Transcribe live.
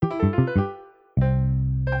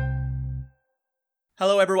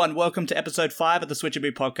Hello everyone, welcome to episode 5 of the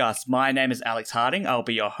Switcheroo podcast. My name is Alex Harding, I'll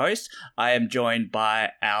be your host. I am joined by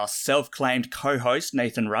our self-claimed co-host,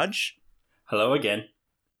 Nathan Rudge. Hello again.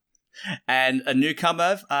 And a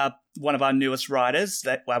newcomer, one of our newest writers,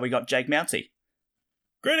 we got Jake Mounty.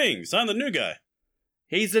 Greetings, I'm the new guy.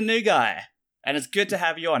 He's the new guy, and it's good to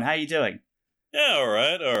have you on. How are you doing? Yeah,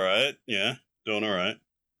 alright, yeah, doing alright.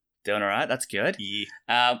 Doing alright, that's good.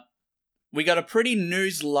 Yeah. We got a pretty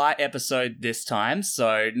news-light episode this time,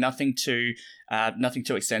 so nothing too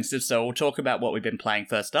extensive. So we'll talk about what we've been playing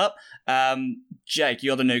first up. Jake,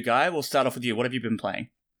 you're the new guy. We'll start off with you. What have you been playing?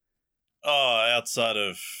 Oh, outside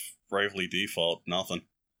of Bravely Default, nothing.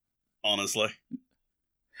 Honestly.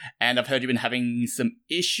 And I've heard you've been having some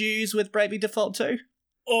issues with Bravely Default too?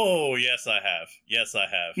 Oh, yes I have.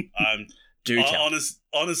 I'm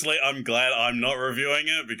honestly, I'm glad I'm not reviewing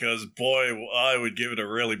it because, boy, I would give it a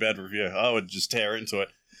really bad review. I would just tear into it.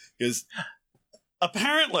 Because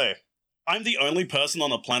apparently, I'm the only person on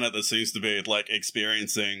the planet that seems to be,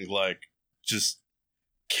 experiencing, just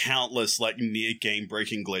countless, near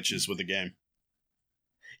game-breaking glitches with the game.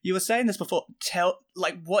 You were saying this before.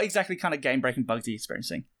 What exactly kind of game-breaking bugs are you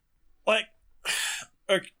experiencing?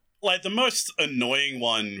 The most annoying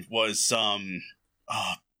one was,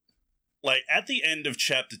 at the end of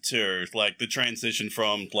Chapter 2, the transition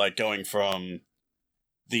from, going from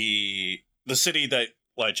the city that,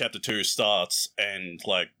 Chapter 2 starts and,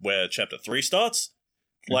 where Chapter 3 starts,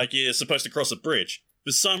 you're supposed to cross a bridge.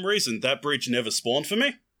 For some reason, that bridge never spawned for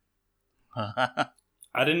me. I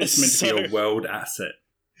didn't. It's meant to be a world asset.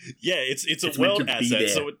 Yeah, it's a world asset,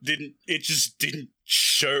 so it just didn't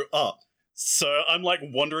show up. So I'm,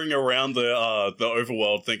 wandering around the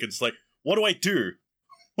overworld thinking, what do I do?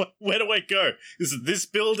 Where do I go? Is it this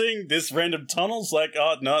building? This random tunnels?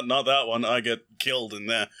 No, not that one. I get killed in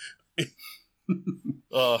there.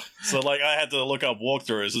 So I had to look up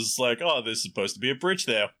walkthroughs. It's there's supposed to be a bridge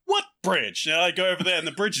there. What bridge? And I go over there and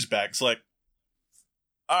the bridge is back. It's alright,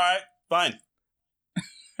 fine.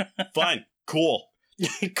 Fine, cool.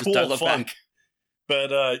 Cool, don't look fun. back.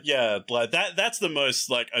 But, yeah, that's the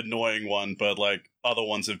most, annoying one, but, other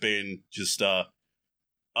ones have been just,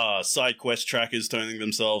 side quest trackers turning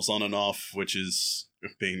themselves on and off, which is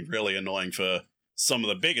being really annoying for some of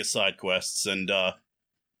the biggest side quests, and,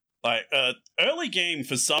 early game,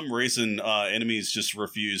 for some reason, enemies just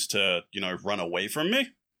refuse to, run away from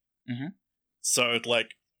me. Mm-hmm. So,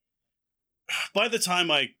 by the time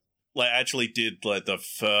I, actually did, the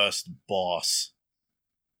first boss,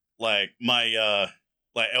 my,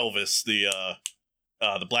 Elvis, the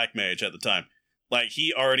Black Mage at the time,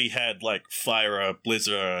 he already had, Fire,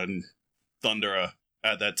 Blizzard, and Thunderer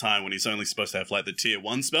at that time when he's only supposed to have, the Tier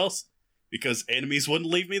 1 spells, because enemies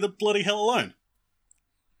wouldn't leave me the bloody hell alone.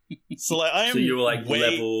 So, I am So you were,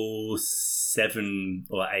 level 7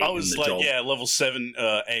 or 8 I was, in the job. yeah, level 7,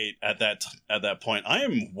 8 at that point. I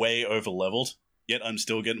am way over-leveled, yet I'm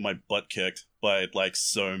still getting my butt kicked by,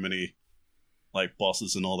 so many,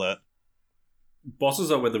 bosses and all that. Bosses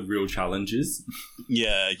are where the real challenge is.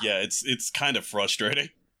 Yeah, it's kind of frustrating.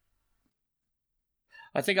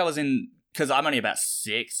 I think I was because I'm only about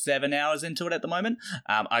 6-7 hours into it at the moment.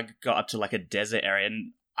 I got up to a desert area,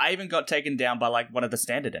 and I even got taken down by one of the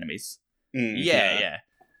standard enemies. Yeah.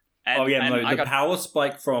 And the power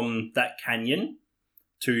spike from that canyon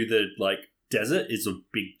to the desert is a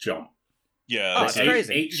big jump. Yeah, it's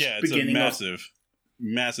crazy. It's a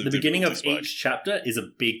massive. The beginning of spike. each chapter is a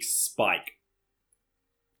big spike.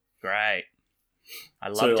 Great. I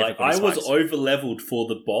love So difficulty I was spikes. over leveled for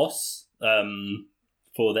the boss,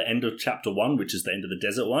 for the end of chapter 1, which is the end of the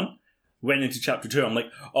desert one. Went into chapter 2, I'm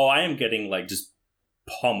I am getting just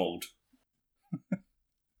pummeled.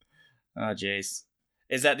 Oh, jeez.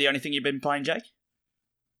 Is that the only thing you've been playing, Jake?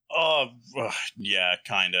 Oh, yeah,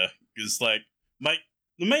 kinda. Because, the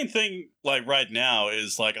main thing, right now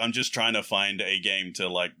is, I'm just trying to find a game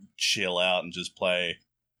to, chill out and just play,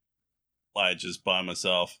 just by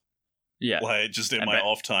myself. Yeah. Just in my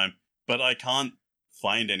off time. But I can't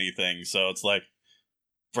find anything, so it's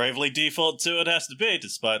Bravely Default 2 it has to be,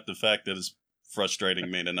 despite the fact that it's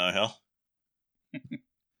frustrating me to no hell.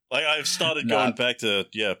 I've started going back to,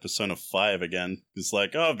 Persona 5 again. It's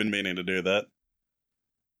I've been meaning to do that.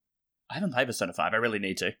 I haven't played Persona 5. I really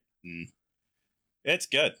need to. It's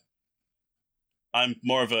good. I'm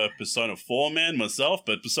more of a Persona 4 man myself,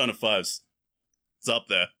 but Persona 5's it's up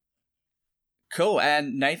there. Cool.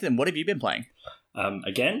 And Nathan, what have you been playing?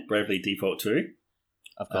 Again, Bravely Default 2.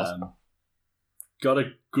 Of course. Got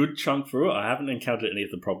a good chunk through it. I haven't encountered any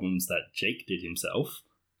of the problems that Jake did himself.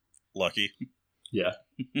 Lucky. Yeah.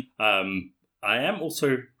 I am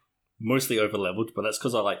also mostly over leveled, but that's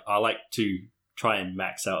because I like to try and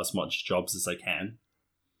max out as much jobs as I can.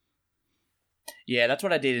 Yeah, that's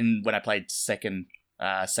what I did when I played second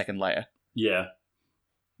layer. Yeah,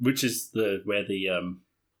 which is where the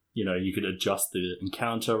you could adjust the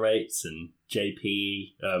encounter rates and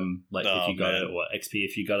JP, if you got it, or XP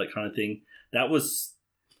if you got it, kind of thing. That was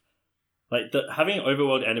like having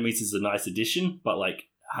overworld enemies is a nice addition, but like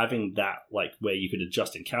having that where you could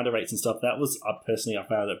adjust encounter rates and stuff, that was personally I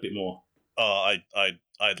found it a bit more. Oh,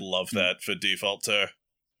 I'd love that for default too.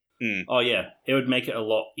 Oh yeah, it would make it a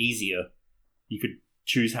lot easier. You could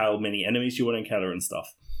choose how many enemies you want to encounter and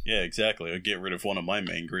stuff. Yeah, exactly. I'd get rid of one of my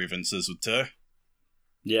main grievances with Ter.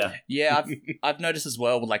 Yeah, I've noticed as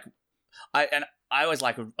well. I always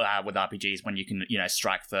like with RPGs when you can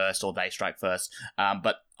strike first or they strike first.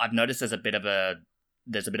 But I've noticed there's a bit of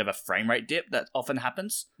a frame rate dip that often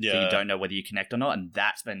happens. Yeah, so you don't know whether you connect or not, and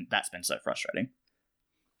that's been so frustrating.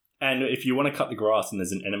 And if you want to cut the grass and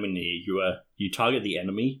there's an enemy near you, you target the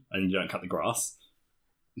enemy and you don't cut the grass.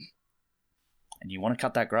 And you want to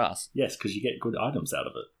cut that grass? Yes, because you get good items out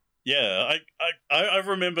of it. Yeah, I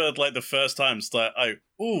remember the first time it's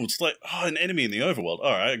an enemy in the overworld.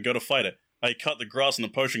 All right, I got to fight it. I cut the grass and the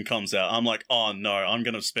potion comes out. I'm like, oh no, I'm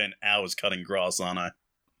gonna spend hours cutting grass, aren't I?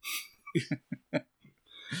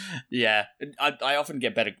 Yeah, I often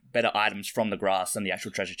get better items from the grass than the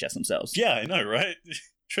actual treasure chests themselves. Yeah, I know, right?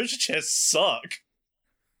 Treasure chests suck.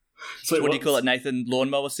 So what do you call it, Nathan?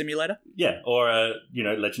 Lawnmower Simulator? Yeah, or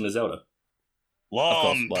Legend of Zelda.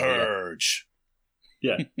 Lawn Purge.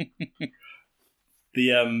 Yeah.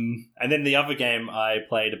 And then the other game I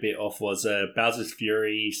played a bit off was Bowser's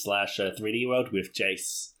Fury / 3D World with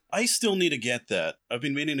Jace. I still need to get that. I've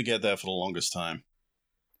been meaning to get that for the longest time.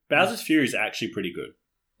 Bowser's Fury is actually pretty good.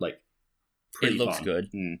 It looks fun. good.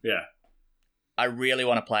 Yeah. I really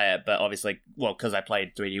want to play it, but obviously, because I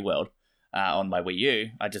played 3D World on my Wii U,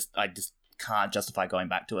 I just can't justify going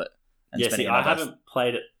back to it. And I haven't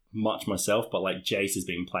played it much myself, but Jace has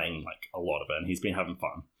been playing a lot of it, and he's been having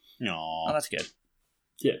fun. Aww. Oh, that's good.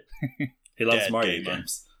 Yeah, he loves Dad Mario gamer.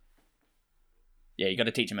 games. Yeah, you got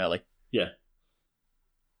to teach him early. Yeah,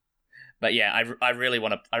 but yeah, I really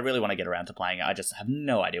want to get around to playing it. I just have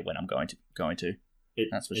no idea when I'm going to.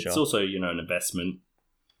 That's for sure. It's also an investment.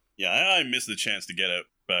 Yeah, I missed the chance to get it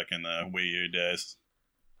back in the Wii U days.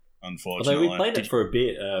 Unfortunately, although we played it for a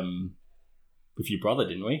bit with your brother,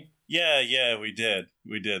 didn't we? Yeah, we did.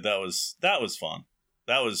 That was fun.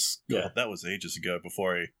 That was ages ago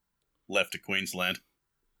before he left to Queensland.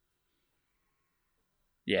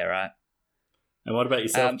 Yeah, right. And what about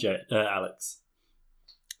yourself, Alex?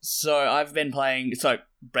 So I've been playing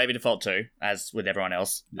Bravely Default 2, as with everyone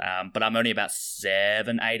else, but I'm only about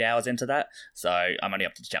 7-8 hours into that, so I'm only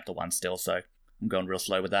up to chapter 1 still, so I'm going real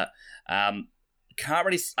slow with that. I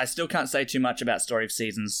still can't say too much about Story of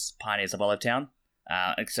Seasons Pioneers of Olive Town,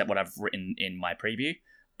 except what I've written in my preview,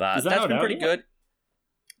 but that's been pretty good.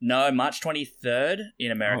 No, March 23rd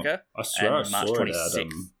in America. I swear I March saw 26th. it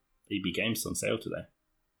at EB Games on sale today.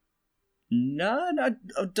 No,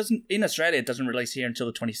 it doesn't. In Australia, it doesn't release here until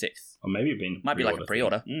the 26th. Or maybe it might be like a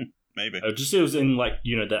pre-order. Maybe. It was in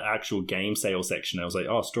the actual game sale section. I was like,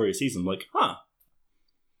 oh, Story of Season. I'm like, huh.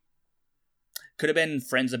 Could have been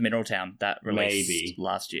Friends of Mineral Town that released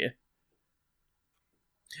last year.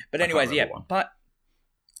 But anyways, yeah,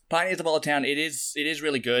 Pioneers of Olive Town. It is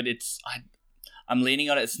really good. I'm leaning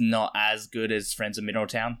on it. It's not as good as Friends of Mineral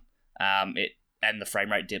Town. And the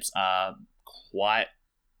frame rate dips are quite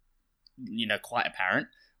apparent,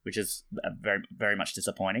 which is very, very much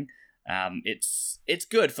disappointing. It's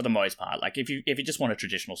good for the most part. If you just want a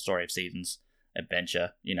traditional Story of Seasons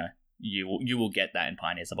adventure, you will get that in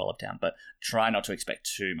Pioneers of Olive Town, but try not to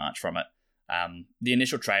expect too much from it. The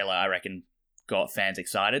initial trailer, I reckon, got fans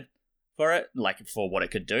excited for it, for what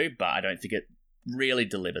it could do, but I don't think it really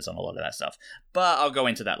delivers on a lot of that stuff. But I'll go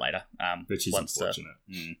into that later. Which is unfortunate.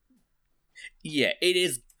 Yeah, it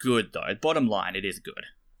is good though. Bottom line, it is good.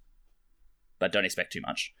 But don't expect too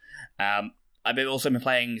much. I've also been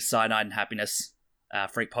playing Cyanide and Happiness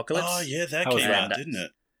Freakpocalypse. Oh yeah, that came out, didn't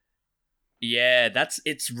it? Yeah,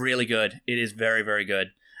 it's really good. It is very, very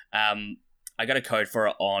good. I got a code for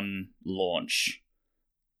it on launch.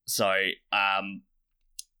 So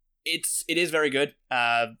it is very good.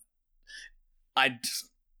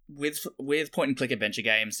 With point and click adventure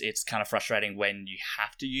games, it's kind of frustrating when you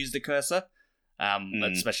have to use the cursor.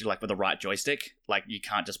 Especially with the right joystick. You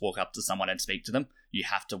can't just walk up to someone and speak to them. You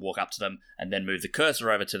have to walk up to them and then move the cursor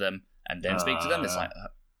over to them and then speak to them. It's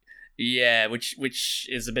which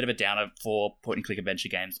is a bit of a downer for point and click adventure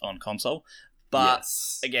games on console. But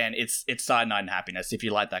again, it's Cyanide and Happiness. If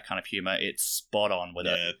you like that kind of humor, it's spot on with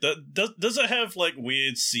it. Yeah. Does it have like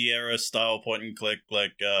weird Sierra style point and click,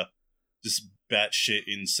 like just batshit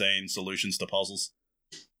insane solutions to puzzles?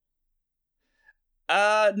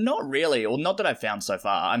 Not really, or not that I've found so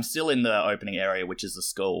far. I'm still in the opening area, which is the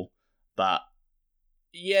school, but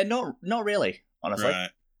yeah, not really. Honestly, Right.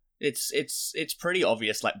 it's pretty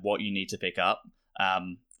obvious like what you need to pick up.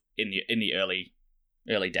 In the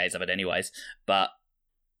early days of it, anyways. But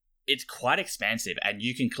it's quite expansive, and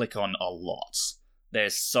you can click on a lot.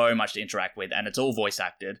 There's so much to interact with, and it's all voice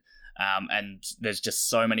acted. And there's just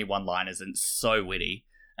so many one-liners, and it's so witty.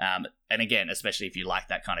 And again, especially if you like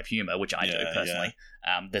that kind of humor, which I do personally,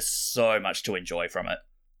 there's so much to enjoy from it.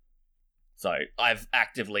 So I've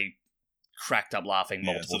actively cracked up laughing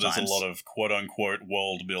multiple times. So there's a lot of quote-unquote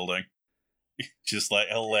world building. Just like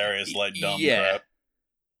hilarious, like dumb crap.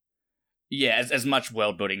 Yeah, as much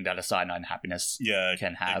world building that a Cyanide and Happiness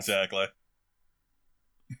can have. Exactly.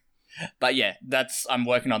 But yeah, I'm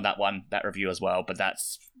working on that review as well, but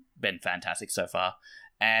that's been fantastic so far.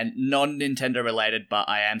 And non-Nintendo related, but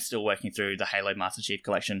I am still working through the Halo Master Chief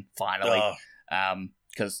Collection, finally.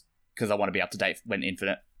 Because I want to be up to date when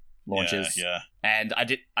Infinite launches. Yeah. And I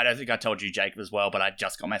don't think I told you, Jacob, as well, but I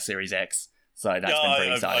just got my Series X. So that's been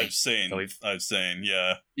pretty exciting. I've seen,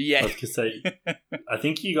 yeah. Yeah. I was gonna say, I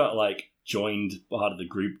think you got joined part of the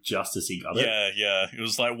group just as he got it. Yeah. It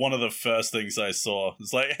was like one of the first things I saw.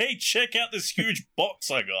 It's like, hey, check out this huge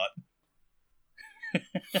box I got.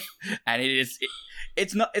 And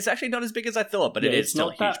it's actually not as big as I thought, but it is still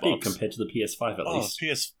a huge box. It's not that big compared to the PS5 at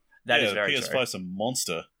least. That is very PS5's a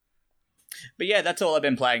monster. But yeah, that's all I've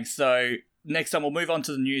been playing. So next time we'll move on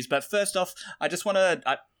to the news. But first off, I just want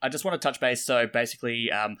to touch base. So basically,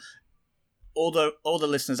 all the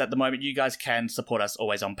listeners at the moment, you guys can support us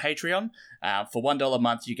always on Patreon. For $1 a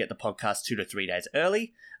month, you get the podcast 2 to 3 days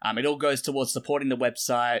early. It all goes towards supporting the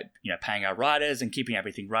website, paying our writers and keeping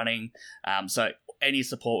everything running. So any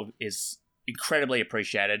support is incredibly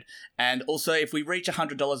appreciated. And also, if we reach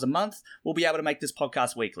 $100 a month, we'll be able to make this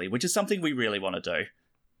podcast weekly, which is something we really want to do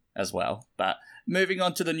as well. But moving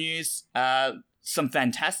on to the news, some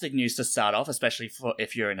fantastic news to start off, especially for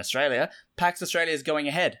if you're in Australia. PAX Australia is going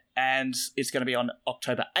ahead, and it's going to be on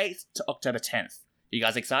October 8th to October 10th. You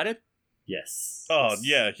guys excited? Yes. Oh,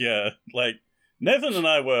 yeah. Like, Nathan and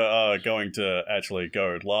I were going to actually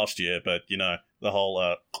go last year, but, the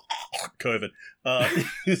whole COVID.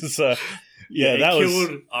 So, yeah, that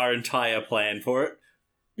killed our entire plan for it.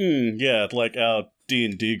 Yeah, like our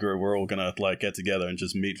D&D group, we're all gonna get together and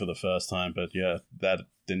just meet for the first time, but yeah, that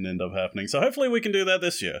didn't end up happening. So hopefully we can do that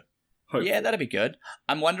this year. Hopefully. Yeah, that'd be good.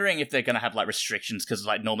 I'm wondering if they're gonna have restrictions, because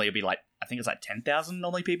normally it'd be I think it's 10,000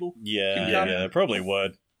 normally people. Yeah, probably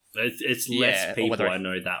would. It's less people, I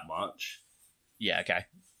know that much. Yeah, okay.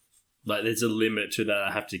 There's a limit to that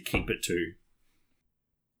I have to keep it to.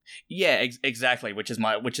 Yeah, exactly. Which is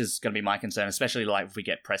going to be my concern, especially if we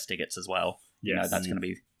get press tickets as well. Yes. That's going to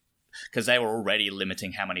be, because they were already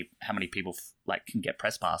limiting how many people can get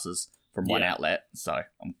press passes from one outlet. So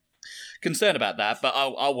I'm concerned about that, but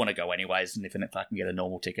I'll want to go anyways, and if I can get a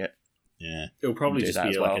normal ticket. Yeah, it'll probably just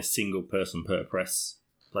be a single person per press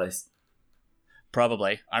place.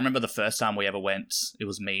 Probably. I remember the first time we ever went, it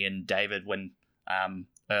was me and David when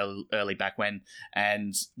early back when,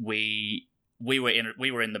 and we were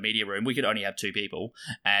in the media room. We could only have 2 people,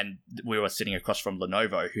 and we were sitting across from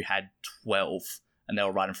Lenovo, who had 12, and they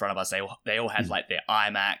were right in front of us. They all had their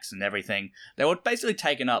iMacs and everything. They were basically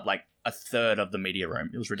taking up a third of the media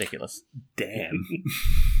room. It was ridiculous. Damn.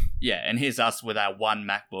 Yeah, and here's us with our one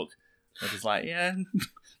MacBook. Which is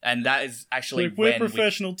and that is actually we're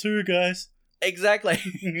professional too, guys. Exactly.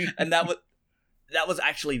 And that was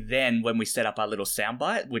actually then when we set up our little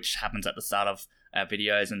soundbite, which happens at the start of our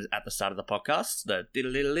videos and at the start of the podcast. The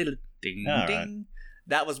diddle ding ding. Right.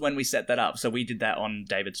 That was when we set that up. So we did that on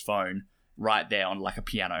David's phone right there on a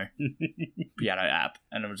piano app.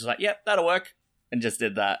 And it was just yep, that'll work. And just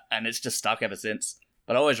did that. And it's just stuck ever since.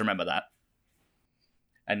 But I always remember that.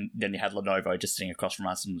 And then you had Lenovo just sitting across from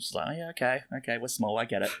us and was oh yeah, okay, we're small, I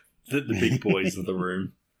get it. The big boys of the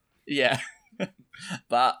room. Yeah.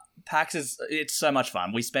 But PAX it's so much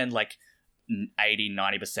fun. We spend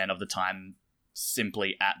 80-90% of the time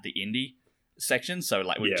simply at the indie section. So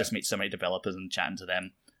we just meet so many developers and chatting to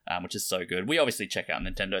them, which is so good. We obviously check out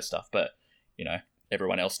Nintendo stuff, but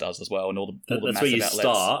everyone else does as well, and all the that's massive where you outlets.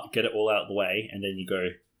 Start, get it all out of the way, and then you go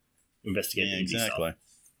investigate the indie stuff.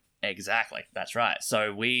 Exactly, that's right.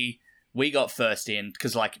 So we got first in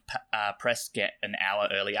because press get an hour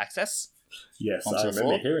early access Yes, onto I the remember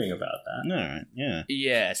floor. hearing about that. All right, yeah.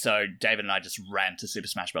 Yeah, so David and I just ran to Super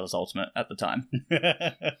Smash Bros. Ultimate at the time.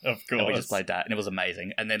 Of course. And we just played that, and it was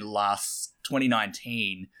amazing. And then last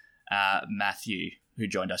 2019, Matthew, who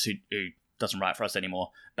joined us, who doesn't write for us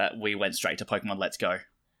anymore, but we went straight to Pokemon Let's Go,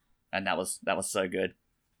 and that was so good.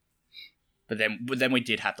 But then we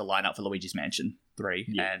did have to line up for Luigi's Mansion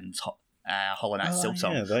 3 and Hollow Knight Silk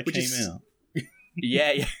Song. Yeah, that which came is, out.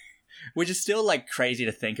 yeah, which is still like crazy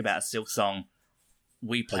to think about. Silk Song,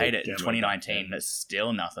 we played it in 2019, and it's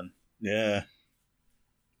still nothing. Yeah.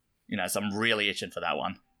 You know, so I'm really itching for that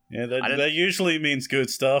one. Yeah, that usually means good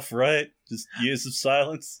stuff, right? Just years of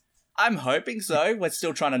silence. I'm hoping so. We're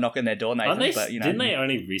still trying to knock on their door, Nathan. But, you know, didn't they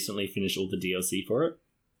only recently finish all the DLC for it?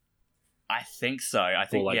 I think so. I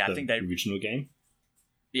think I think they original game.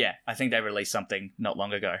 Yeah, I think they released something not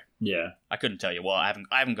long ago. Yeah, I couldn't tell you what. I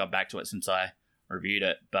haven't gone back to it since I reviewed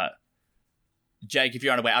it. But Jake, if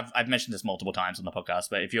you're unaware, I've mentioned this multiple times on the podcast.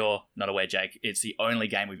 But if you're not aware, Jake, it's the only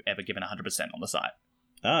game we've ever given 100% on the site.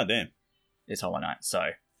 Ah, damn. It's Hollow Knight.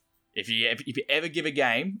 So if you ever give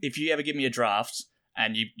me a draft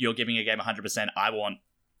and you're giving a game 100%,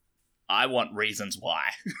 I want reasons why.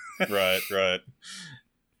 Right.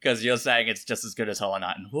 Because you're saying it's just as good as Hollow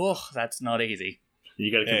Knight, and whew, that's not easy.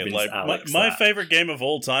 You got to convince Alex. My favorite game of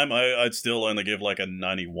all time, I'd still only give like a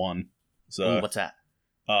 91. So what's that?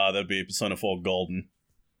 That'd be Persona 4 Golden.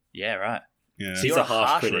 Yeah, right. Yeah. So you're a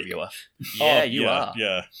harsh reviewer. Yeah, you are.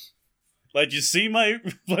 Yeah. Like, you see my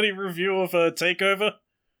bloody review of Takeover?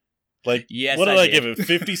 Like, yes, what did I give it?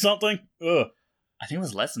 50 something? Ugh. I think it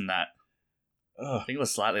was less than that. Ugh. I think it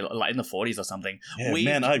was slightly like in the 40s or something. Yeah,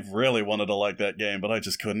 man, I really wanted to like that game, but I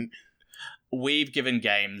just couldn't. We've given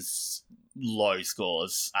games low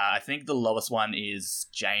scores. I think the lowest one is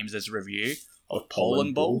James's review of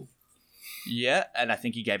Pollen Ball. Yeah, and I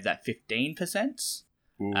think he gave that 15%.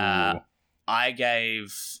 Ooh. I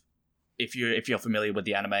gave, if you're familiar with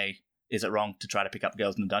the anime, Is It Wrong to Try to Pick Up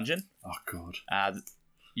Girls in the Dungeon? Oh, God.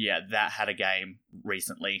 Yeah, that had a game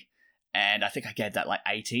recently, and I think I gave that like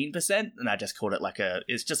 18%, and I just called it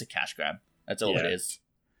it's just a cash grab. That's all it is.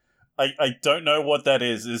 I don't know what that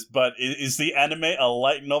is, but is the anime a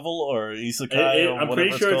light novel or isekai? I'm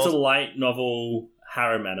pretty sure it's a light novel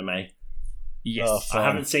harem anime. Yes. I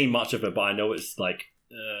haven't seen much of it, but I know it's like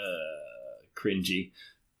cringy.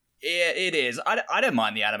 It is. I don't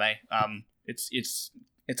mind the anime. It's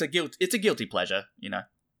a guilty pleasure, you know.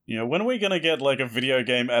 You know, when are we gonna get like a video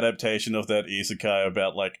game adaptation of that isekai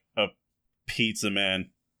about like a pizza man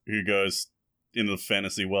who goes into the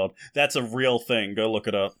fantasy world? That's a real thing. Go look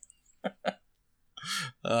it up.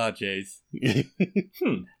 Oh, jeez.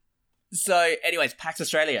 So, anyways, PAX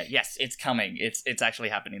Australia. Yes, it's coming. It's actually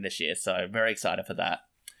happening this year, so very excited for that.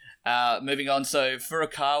 Moving on, so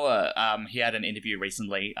Furukawa, he had an interview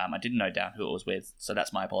recently. I didn't note down who it was with, so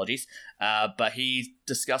that's my apologies. But he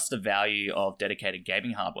discussed the value of dedicated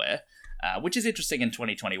gaming hardware, which is interesting in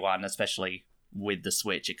 2021, especially with the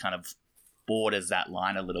Switch. It kind of borders that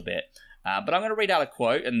line a little bit. But I'm going to read out a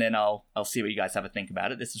quote, and then I'll see what you guys have to think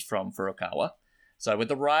about it. This is from Furukawa. So, with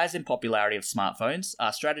the rise in popularity of smartphones,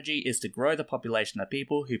 our strategy is to grow the population of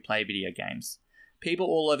people who play video games. People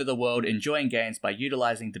all over the world enjoying games by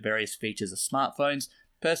utilizing the various features of smartphones,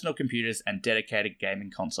 personal computers, and dedicated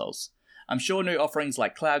gaming consoles. I'm sure new offerings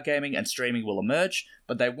like cloud gaming and streaming will emerge,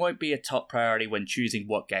 but they won't be a top priority when choosing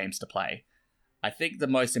what games to play. I think the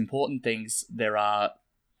most important things there are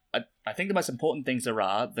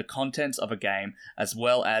the contents of a game as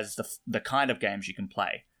well as the kind of games you can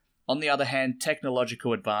play. On the other hand,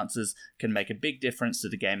 technological advances can make a big difference to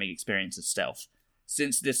the gaming experience itself.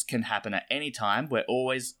 Since this can happen at any time, we're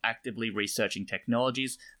always actively researching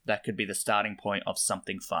technologies that could be the starting point of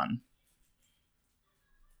something fun.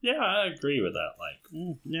 Yeah, I agree with that. Like,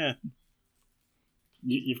 yeah.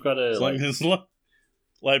 You've got to...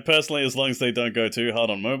 Like, personally, as long as they don't go too hard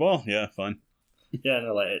on mobile, yeah, fine. Yeah,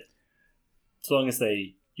 no, like, as long as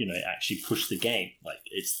they, actually push the game. Like,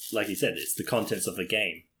 it's, like you said, it's the contents of the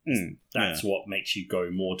game. That's what makes you go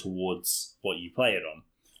more towards what you play it on.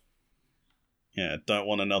 Yeah, don't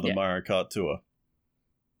want another Mario Kart Tour.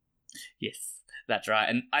 Yes, that's right.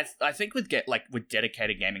 And I think with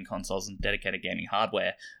dedicated gaming consoles and dedicated gaming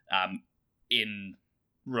hardware, in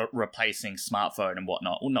replacing smartphone and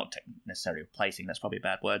whatnot, well, not necessarily replacing, that's probably a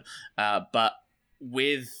bad word, but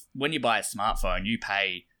when you buy a smartphone, you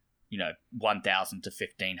pay, $1,000 to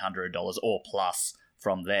 $1,500 or plus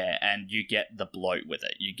from there, and you get the bloat with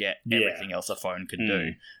it. You get everything else a phone can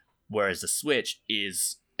do. Whereas the Switch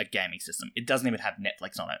is a gaming system. It doesn't even have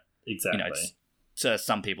Netflix on it. Exactly. To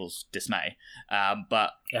some people's dismay.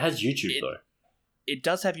 But it has YouTube, though. It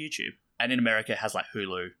does have YouTube. And in America, it has, like,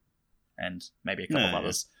 Hulu and maybe a couple of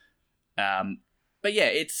others. But yeah,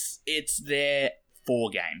 it's there for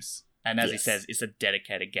games, and as he says, it's a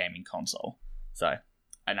dedicated gaming console. So,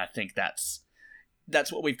 and I think that's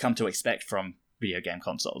what we've come to expect from video game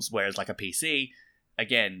consoles. Whereas like a PC,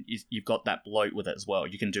 again, you've got that bloat with it as well.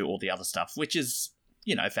 You can do all the other stuff, which is,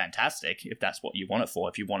 you know, fantastic if that's what you want it for.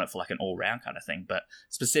 If you want it for like an all-round kind of thing, but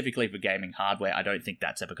specifically for gaming hardware, I don't think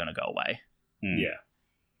that's ever going to go away. Yeah.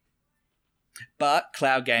 But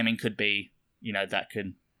cloud gaming could be, you know, that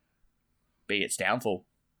could be its downfall,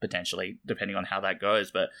 potentially, depending on how that goes.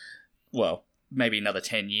 But, well, maybe another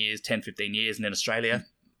 10 years, 10, 15 years, and in Australia,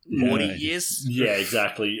 40 years. Yeah,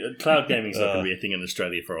 exactly. Cloud gaming's not going to be a thing in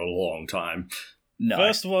Australia for a long time. No.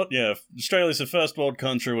 Australia's a first world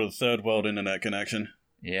country with a third world internet connection.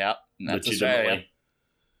 Yeah, that's Australia.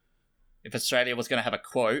 If Australia was going to have a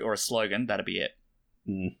quote or a slogan, that'd be it.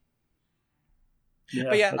 Yeah,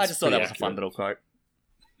 but yeah, I just thought that was a fun little quote.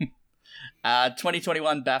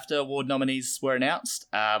 2021 BAFTA award nominees were announced.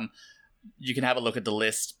 You can have a look at the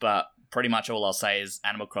list, but pretty much all I'll say is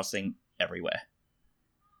Animal Crossing everywhere.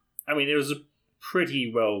 I mean, it was a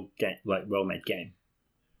pretty well-made game.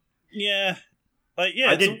 Yeah.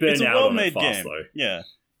 I did burn out on it fast, though. Yeah,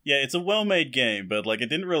 it's a well-made game, but like it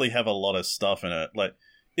didn't really have a lot of stuff in it. Like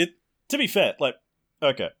it, to be fair, like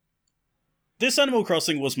okay, this Animal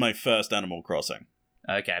Crossing was my first Animal Crossing.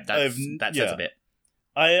 Okay, that says a bit.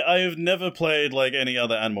 I have never played like any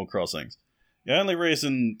other Animal Crossings. The only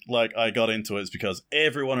reason like I got into it is because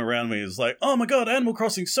everyone around me is like, "Oh my god, Animal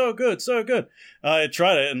Crossing, so good, so good." I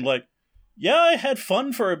tried it and like, yeah, I had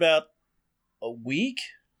fun for about a week.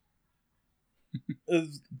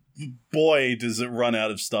 Boy, does it run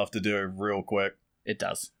out of stuff to do real quick. It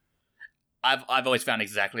does. I've always found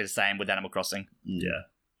exactly the same with Animal Crossing. Yeah.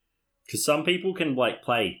 Because some people can like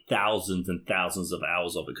play thousands and thousands of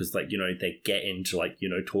hours of it because like, you know, they get into like, you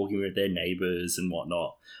know, talking with their neighbors and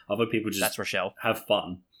whatnot. Other people just That's Rochelle. Have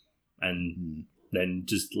fun and then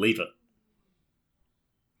just leave it.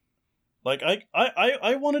 Like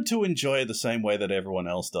I wanted to enjoy it the same way that everyone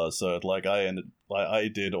else does. So like I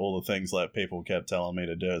did all the things that people kept telling me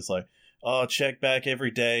to do. It's like, oh, check back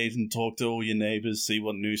every day and talk to all your neighbors, see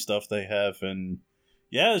what new stuff they have, and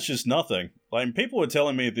yeah, it's just nothing. Like people were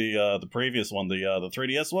telling me the previous one, the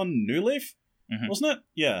 3DS one, New Leaf, wasn't it?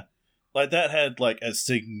 Yeah, like that had like a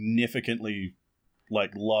significantly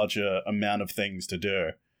like larger amount of things to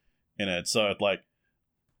do in it. So like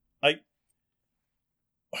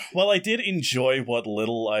I did enjoy what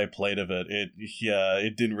little I played of it.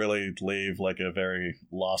 It didn't really leave like a very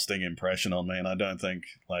lasting impression on me, and I don't think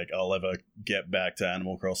like I'll ever get back to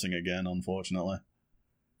Animal Crossing again, unfortunately.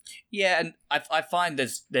 Yeah, and I find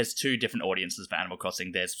there's two different audiences for Animal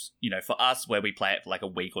Crossing. There's, you know, for us where we play it for like a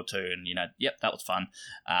week or two, and you know, yep, that was fun.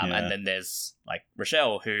 And then there's like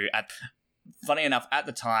Rochelle, who funny enough at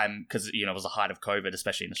the time, because you know it was the height of COVID,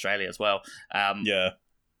 especially in Australia as well.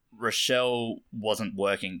 Rochelle wasn't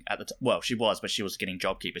working at the time. Well, she was, but she was getting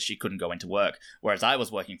JobKeeper. She couldn't go into work, whereas I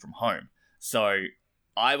was working from home. So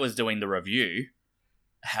I was doing the review.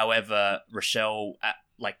 However, Rochelle,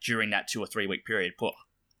 like during that 2 or 3 week period, put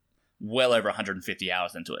well over 150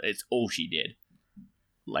 hours into it. It's all she did,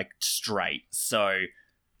 like straight. So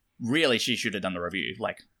really, she should have done the review,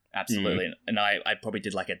 like absolutely. And I probably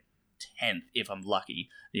did like a 10th, if I'm lucky,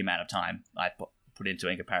 the amount of time I put into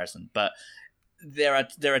it in comparison. But there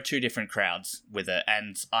are two different crowds with it,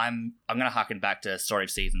 and I'm going to harken back to Story of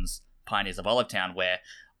Seasons, Pioneers of Olivetown, where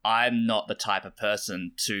I'm not the type of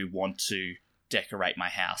person to want to decorate my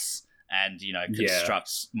house and, you know, construct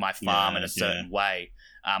my farm in a certain way.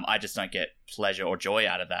 I just don't get pleasure or joy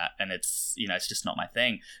out of that, and it's, you know, it's just not my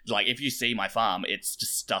thing. Like, if you see my farm, it's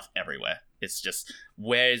just stuff everywhere. It's just,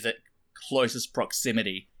 where is it closest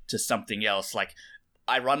proximity to something else? Like,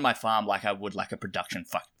 I run my farm like I would like a production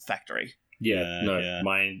factory.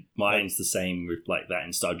 Mine's the same with like that in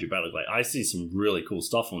Stardew Valley. Like, I see some really cool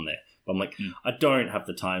stuff on there, but I'm like, I don't have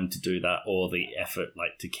the time to do that or the effort,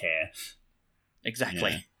 like, to care.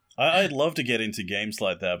 Exactly. Yeah. I'd love to get into games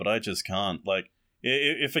like that, but I just can't. Like,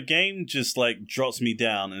 if a game just like drops me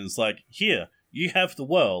down and it's like, here, you have the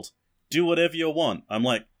world, do whatever you want, I'm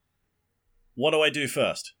like, what do I do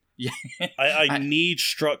first? Yeah. I need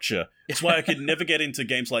structure. That's why I could never get into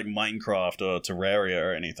games like Minecraft or Terraria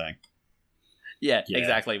or anything. Yeah,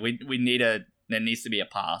 exactly. We need there needs to be a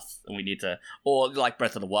path, and we need to, or like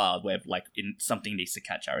Breath of the Wild, where like something needs to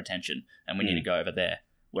catch our attention, and we need to go over there.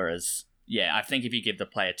 Whereas, yeah, I think if you give the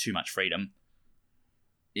player too much freedom,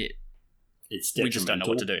 we just don't know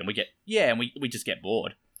what to do, and we just get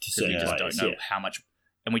bored because we just don't know how much,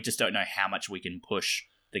 and we just don't know how much we can push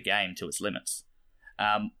the game to its limits.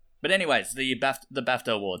 But anyways, the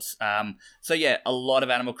BAFTA awards. So yeah, a lot of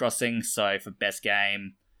Animal Crossing. So for best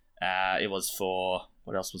game, it was for,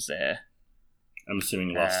 what else was there? I'm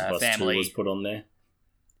assuming Last of Us Family. 2 was put on there.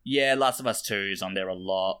 Yeah, Last of Us 2 is on there a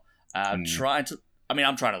lot. I'm trying to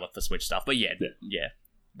look for Switch stuff, but yeah,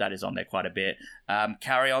 that is on there quite a bit.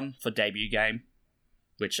 Carry On for debut game,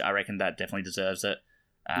 which I reckon that definitely deserves it.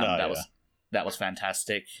 That was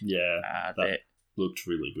fantastic. Yeah, that looked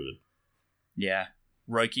really good. Yeah,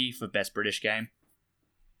 Roki for best British game.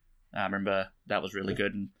 I remember that was really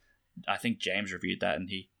good, and I think James reviewed that, and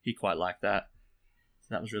he quite liked that.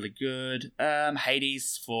 So that was really good.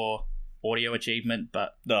 Hades for audio achievement,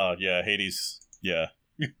 but Hades, yeah,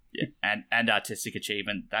 and artistic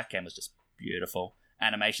achievement. That game was just beautiful.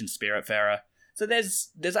 Animation, Spiritfarer. So there's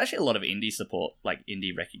actually a lot of indie support, like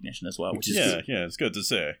indie recognition as well, which is it's good to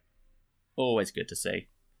see. Always good to see.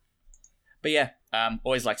 But yeah,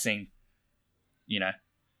 always like seeing,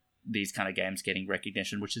 these kind of games getting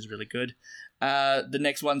recognition, which is really good. The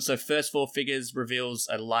next one, so First Four Figures reveals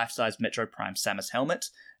a life-size Metro Prime Samus helmet,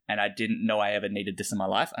 and I didn't know I ever needed this in my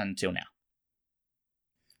life until now.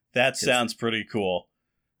 That sounds pretty cool.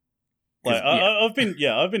 Like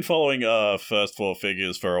I've been following First Four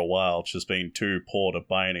Figures for a while. It's just been too poor to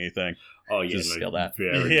buy anything. Oh yeah, steal that.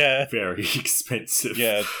 Very expensive.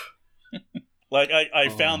 Yeah. Like I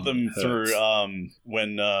found them through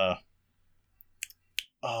when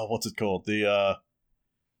what's it called? The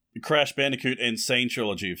Crash Bandicoot Insane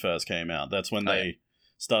Trilogy first came out. That's when they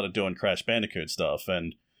started doing Crash Bandicoot stuff,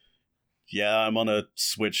 and yeah, I'm on a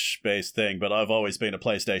Switch-based thing, but I've always been a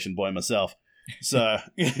PlayStation boy myself. So,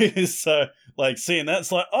 like seeing that,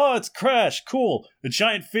 it's like, oh, it's Crash, cool. A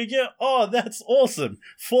giant figure, oh, that's awesome.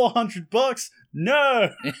 $400?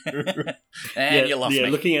 No. And you lost me.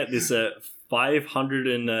 Looking at this,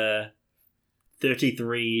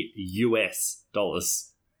 $533 US.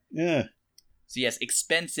 Yeah. So yes,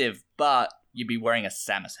 expensive, but you'd be wearing a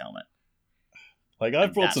Samus helmet. Like,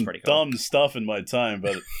 I've brought some dumb stuff in my time,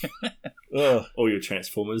 but all your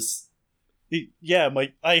Transformers. Yeah,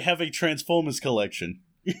 I have a Transformers collection.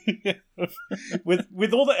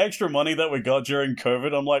 with all the extra money that we got during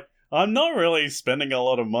COVID, I'm like, I'm not really spending a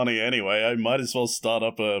lot of money anyway. I might as well start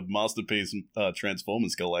up a Masterpiece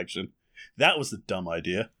Transformers collection. That was a dumb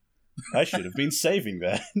idea. I should have been saving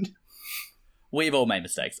that. We've all made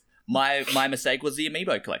mistakes. My mistake was the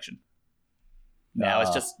Amiibo collection. Now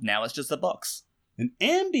it's just the box. An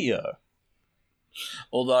Ambio.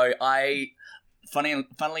 Although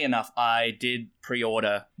funnily enough, I did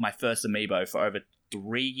pre-order my first Amiibo for over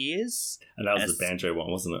 3 years. And that was the Banjo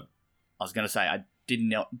one, wasn't it? I was going to say, I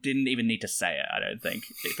didn't even need to say it, I don't think.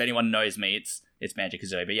 If anyone knows me, it's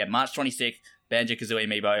Banjo-Kazooie. But yeah, March 26th, Banjo-Kazooie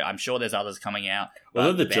Amiibo. I'm sure there's others coming out.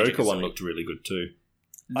 Although the Joker one looked really good too.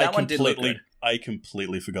 That one did look good. I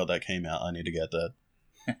completely forgot that came out. I need to get that.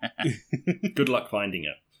 Good luck finding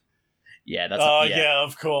it. Yeah, that's yeah,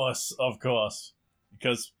 of course.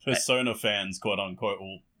 Because Persona fans, quote unquote,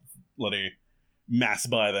 will bloody mass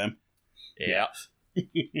buy them. Yeah.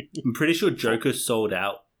 I'm pretty sure Joker sold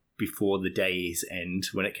out before the day's end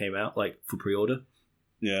when it came out, like for pre-order.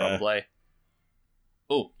 Yeah. Probably.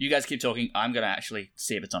 Oh, you guys keep talking. I'm going to actually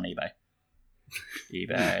see if it's on eBay.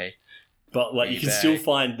 eBay. But like, you can still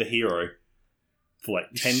find the hero for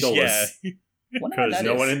like $10. Yeah. Because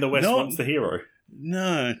no one in the West wants the hero.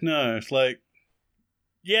 No. It's like,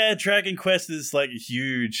 yeah, Dragon Quest is like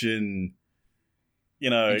huge and,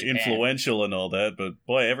 influential and all that. But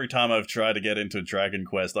boy, every time I've tried to get into Dragon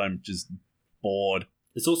Quest, I'm just bored.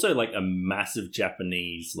 It's also like a massive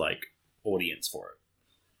Japanese like audience for it.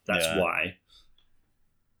 That's why.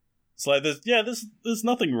 It's like there's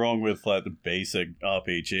nothing wrong with like the basic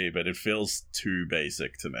RPG, but it feels too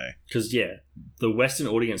basic to me. Because the Western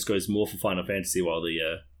audience goes more for Final Fantasy, while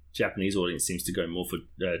the Japanese audience seems to go more for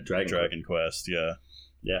Dragon Quest. Yeah.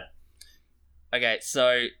 Yeah. Okay,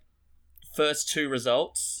 so first two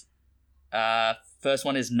results. First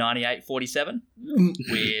one is 98.47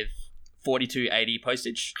 with 42.80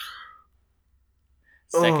 postage.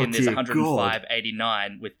 Second is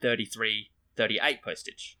 105.89 with 33.38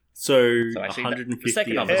 postage. So actually, 150. the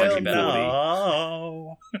second one was actually better.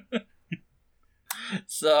 No.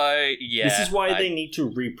 So yeah, this is why they need to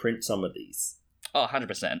reprint some of these. Oh,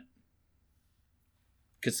 100%.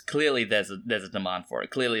 Because clearly there's a demand for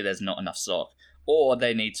it. Clearly there's not enough stock, or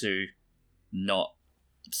they need to not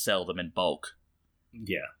sell them in bulk.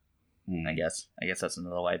 Yeah. I guess that's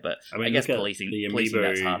another way, but I mean, I guess look at policing the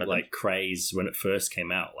that's harder. Amiibo craze when it first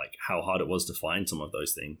came out, like how hard it was to find some of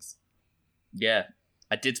those things. Yeah,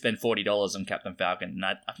 I did spend $40 on Captain Falcon, and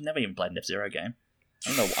I've never even played an F-Zero game.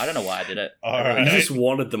 I don't know why I did it. You just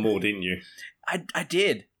wanted them all, didn't you? I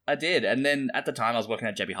did. I did, and then at the time I was working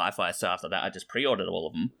at JB Hi-Fi, so after that I just pre-ordered all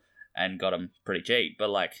of them and got them pretty cheap. But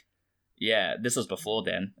like, yeah, this was before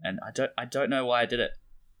then, and I don't know why I did it.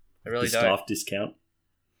 I really the don't. staff discount.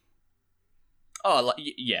 Oh, like,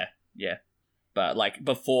 yeah. But like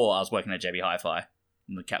before I was working at JB Hi-Fi,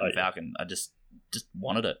 and the Captain Falcon, I just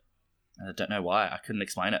wanted it, and I don't know why. I couldn't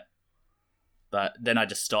explain it. But then I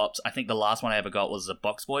just stopped. I think the last one I ever got was a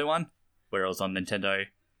Box Boy one, where it was on Nintendo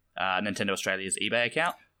Australia's eBay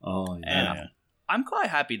account. Oh, yeah. And I'm quite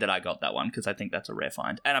happy that I got that one because I think that's a rare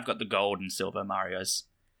find. And I've got the gold and silver Marios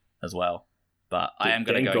as well. But I am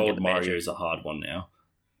going to go gold and get the Mario Mario. is a hard one now.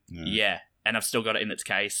 Yeah, and I've still got it in its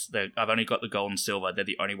case. I've only got the gold and silver. They're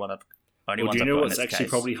the only one Do you know what's actually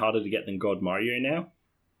probably harder to get than gold Mario now?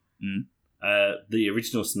 The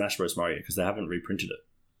original Smash Bros. Mario, because they haven't reprinted it.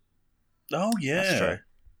 Oh, yeah. That's true.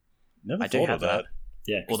 Never I do thought have of that.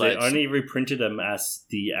 Yeah, because they only reprinted them as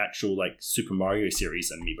the actual like Super Mario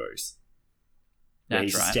series amiibos. Where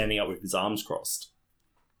he's standing up with his arms crossed.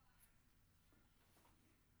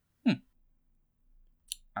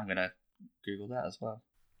 I'm going to Google that as well.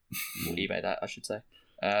 eBay that, I should say.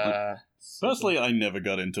 Personally, I never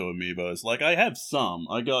got into amiibos. Like, I have some.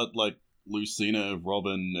 I got, like, Lucina,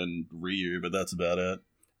 Robin, and Ryu, but that's about it.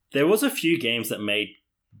 There was a few games that made,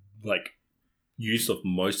 like, use of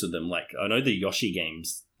most of them. Like, I know the Yoshi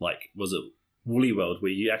games, like, was it Woolly World,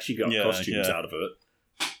 where you actually got costumes out of it.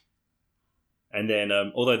 And then,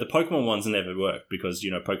 although the Pokemon ones never worked, because,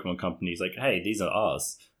 Pokemon Company's like, hey, these are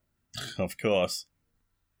ours. Of course.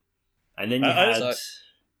 And then you had...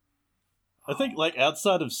 I think, like,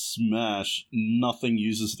 outside of Smash, nothing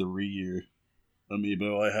uses the Ryu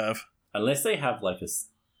amiibo I have. Unless they have, like, a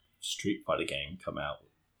Street Fighter game come out.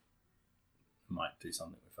 Might do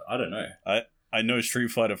something with it. I don't know. I know Street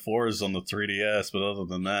Fighter 4 is on the 3DS, but other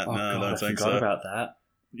than that, I don't think so. I forgot about that.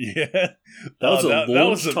 Yeah. That was a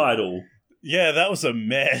launch title. Yeah, that was a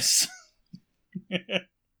mess.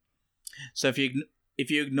 So if you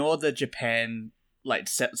ignore the Japan, like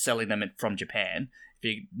selling them from Japan, if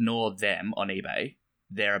you ignore them on eBay,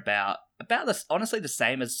 they're about honestly the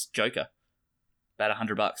same as Joker, about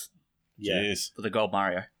 $100. Yeah, Jeez. For the gold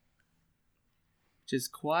Mario, which is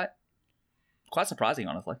quite surprising,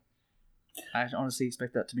 honestly. I honestly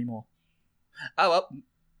expect that to be more. Oh well.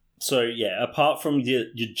 So yeah, apart from your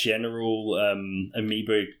general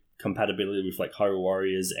amiibo compatibility with like Hyrule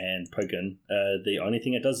Warriors and Pokemon, the only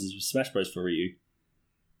thing it does is Smash Bros for Ryu.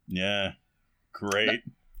 Yeah, great.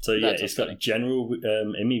 So yeah, it's got general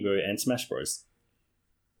amiibo and Smash Bros.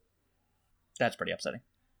 That's pretty upsetting.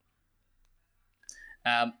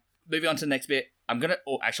 Moving on to the next bit. I'm gonna,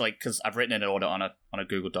 actually, because I've written it in order on a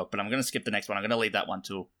Google Doc, but I'm gonna skip the next one. I'm gonna leave that one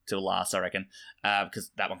till last, I reckon,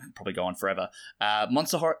 because that one can probably go on forever.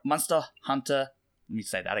 Monster Hunter. Let me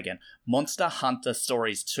say that again. Monster Hunter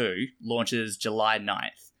Stories 2 launches July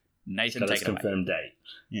 9th. Nathan, take it away. Confirmed date.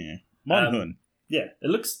 Yeah, Monhun. Yeah, it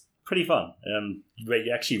looks pretty fun. Where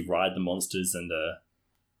you actually ride the monsters and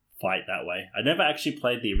fight that way. I never actually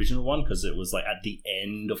played the original one because it was like at the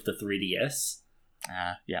end of the 3DS.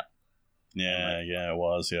 Yeah. Yeah, it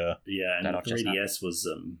was, yeah. Yeah, and the 3DS was,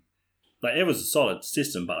 like, it was a solid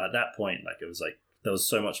system, but at that point, like, it was like, there was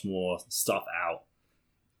so much more stuff out.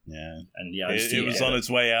 Yeah. And yeah, it was on its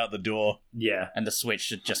way out the door. Yeah. And the Switch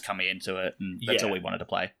had just come into it, and that's all we wanted to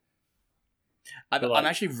play. I'm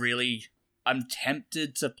actually I'm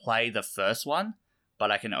tempted to play the first one, but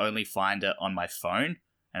I can only find it on my phone,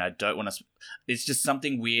 and I don't want to... It's just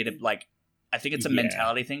something weird, like... I think it's a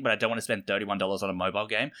mentality thing, but I don't want to spend $31 on a mobile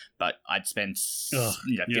game, but I'd spend $50,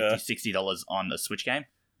 $60 on a Switch game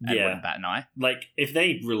and wouldn't bat an eye. Like, if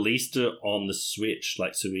they released it on the Switch,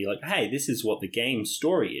 like, so be like, hey, this is what the game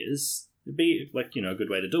story is, it'd be, like, a good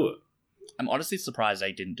way to do it. I'm honestly surprised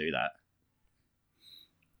they didn't do that.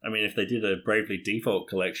 I mean, if they did a Bravely Default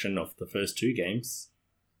collection of the first two games.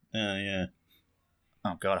 Yeah.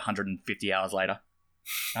 Oh, God, 150 hours later.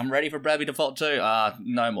 I'm ready for Bravely Default 2.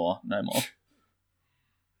 No more.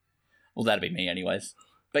 Well, that'd be me anyways.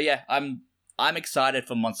 But yeah, I'm excited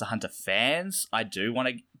for Monster Hunter fans. I do want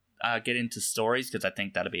to get into stories because I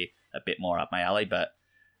think that'll be a bit more up my alley. But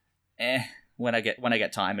when I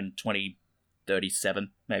get time in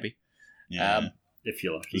 2037, maybe. Yeah. If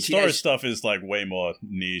you're lucky. The story stuff is like way more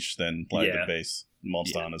niche than like the base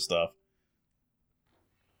Monster Hunter stuff.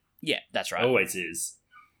 Yeah, that's right. Always is.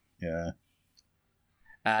 Yeah.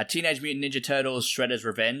 Teenage Mutant Ninja Turtles Shredder's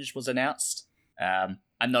Revenge was announced.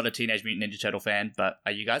 I'm not a Teenage Mutant Ninja Turtle fan, but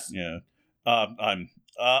are you guys? Yeah.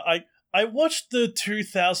 I watched the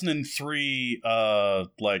 2003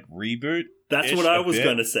 reboot. That's what I was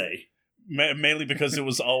going to say. Mainly because it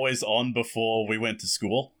was always on before we went to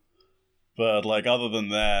school. But like other than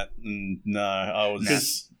that, no, I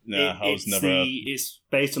was never. It's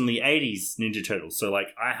based on the 80s Ninja Turtles, so like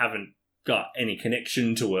I haven't got any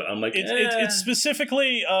connection to it. I'm like, it's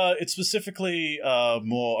specifically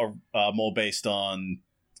more based on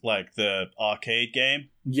like the arcade game.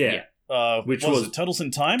 Yeah. Which was it, Turtles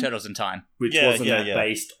in Time? Turtles in Time. Which wasn't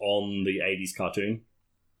based on the 80s cartoon.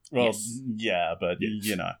 Well, Yes. yeah, but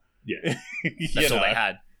you know. Yeah. That's all they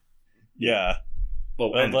had. Yeah.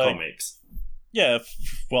 Well, and the comics. Yeah,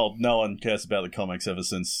 well, no one cares about the comics ever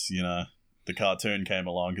since, you know, the cartoon came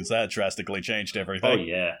along, because that drastically changed everything. Oh,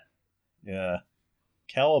 yeah. Yeah.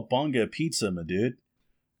 Cowabunga pizza, my dude.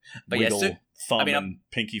 But Wiggle, yeah, thumb and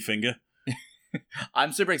pinky finger.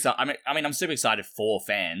 I'm super excited. I'm super excited for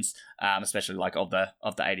fans, especially like of the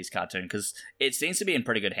 80s cartoon, because it seems to be in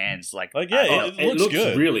pretty good hands. Like yeah, it looks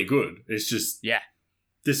good. Really good. It's just yeah,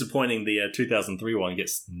 disappointing. The 2003 one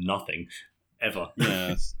gets nothing ever.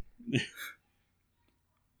 Yeah.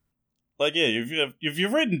 Like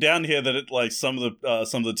you've written down here that it like some of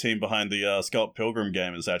the team behind the Scott Pilgrim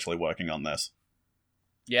game is actually working on this.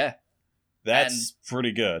 Yeah, that's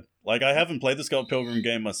pretty good. Like I haven't played the Scott Pilgrim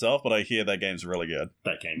game myself, but I hear that game's really good.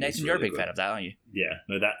 That game. Nathan, really you're a big good. fan of that, aren't you? Yeah,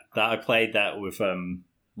 no, that I played that with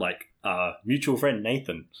mutual friend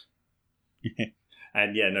Nathan,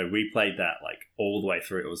 and yeah, no, we played that like all the way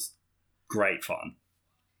through. It was great fun.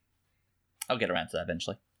 I'll get around to that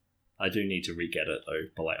eventually. I do need to re-get it though,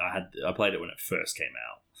 but like I played it when it first came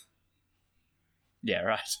out. Yeah,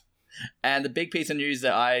 right. And the big piece of news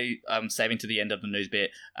that I'm saving to the end of the news bit,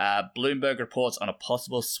 Bloomberg reports on a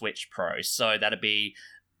possible Switch Pro. So that'd be,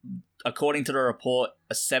 according to the report,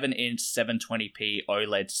 a 7-inch 720p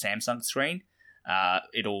OLED Samsung screen.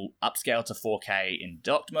 It'll upscale to 4K in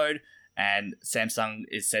docked mode, and Samsung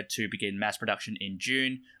is said to begin mass production in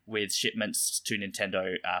June, with shipments to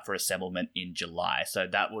Nintendo for assemblement in July. So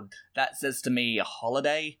that says to me a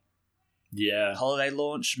holiday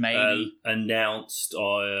launch, maybe announced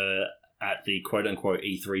at the quote-unquote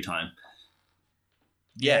E3 time.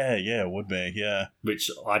 Yeah, it would be, yeah.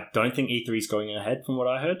 Which I don't think E3 is going ahead from what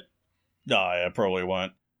I heard. No, I probably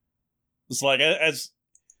won't. It's like as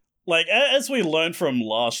we learned from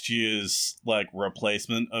last year's like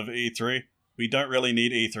replacement of E3, we don't really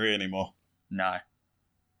need E3 anymore.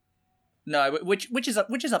 No, which is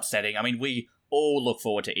upsetting. I mean, we all look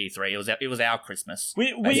forward to E3. It was our Christmas.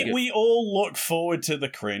 We all look forward to the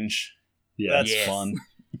cringe. Yeah, that's fun.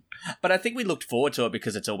 But I think we looked forward to it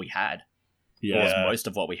because it's all we had. Yeah, it was most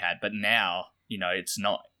of what we had. But now, you know, it's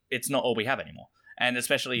not all we have anymore. And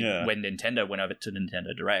especially when Nintendo went over to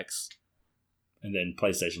Nintendo Directs, and then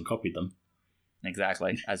PlayStation copied them.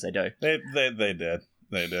 Exactly, as they do. They did.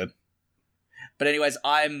 But anyways,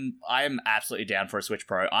 I'm absolutely down for a Switch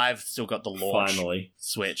Pro. I've still got the launch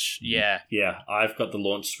Switch. Yeah. Yeah, I've got the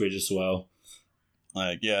launch Switch as well.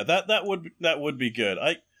 Like, yeah, that would be good.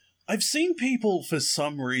 I've seen people for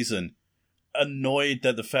some reason annoyed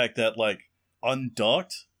that the fact that like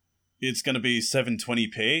undocked it's going to be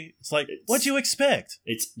 720p. It's like, what do you expect?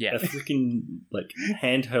 It's a freaking like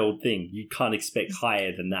handheld thing. You can't expect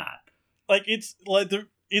higher than that. Like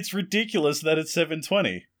it's ridiculous that it's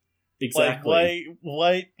 720. Exactly. Like,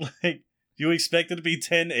 why? Like, you expect it to be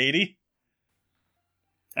 1080?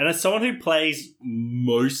 And as someone who plays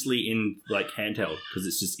mostly in like handheld because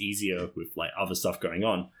it's just easier with like other stuff going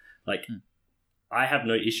on, like I have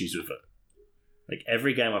no issues with it. Like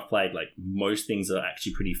every game I've played, like most things are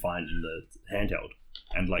actually pretty fine in the handheld,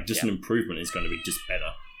 and like just an improvement is going to be just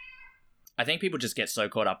better. I think people just get so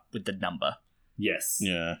caught up with the number. Yes.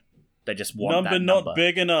 Yeah. They just want that number. Not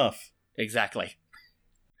big enough. Exactly.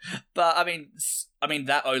 But I mean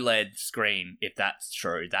that OLED screen, if that's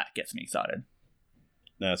true, that gets me excited.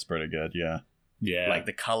 That's pretty good. Yeah. Yeah. Like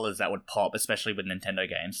the colors that would pop, especially with Nintendo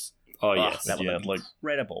games. Oh yes. That would be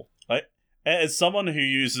incredible. As someone who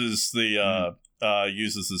uses the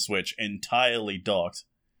Switch entirely docked,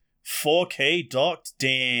 4K docked,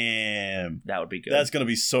 damn, that would be good. That's gonna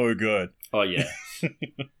be so good. Oh yeah.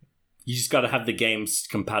 You just got to have the games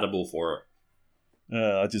compatible for it.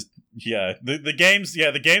 The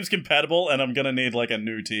game's compatible, and I'm gonna need like a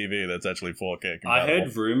new TV that's actually 4K compatible. I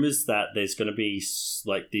heard rumors that there's gonna be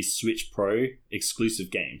like these Switch Pro exclusive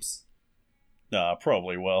games.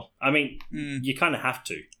 Probably will. I mean, you kind of have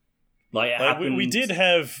to. We did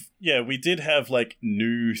have like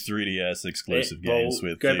new 3DS exclusive games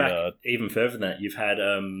with go back even further than that. You've had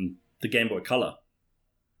the Game Boy Color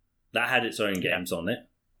that had its own games on it.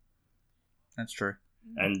 That's true.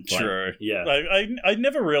 And true. Yeah. I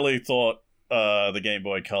never really thought the Game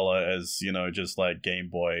Boy Color as, you know, just like Game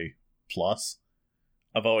Boy Plus.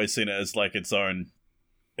 I've always seen it as like its own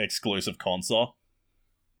exclusive console.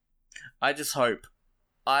 I just hope.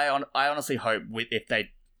 I honestly hope if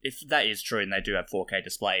that is true and they do have 4K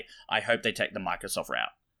display, I hope they take the Microsoft route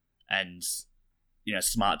and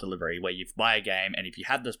smart delivery where you buy a game and if you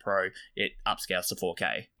have this Pro, it upscales to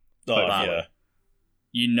 4K. Yeah.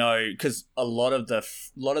 Because a lot of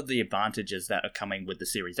the advantages that are coming with the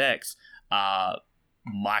Series X are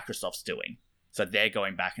Microsoft's doing. So they're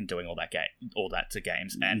going back and doing all that to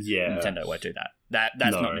games, and Nintendo won't do that.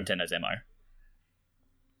 That's not Nintendo's MO.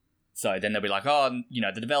 So then they'll be like,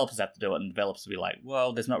 the developers have to do it, and the developers will be like,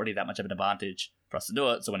 well, there's not really that much of an advantage for us to do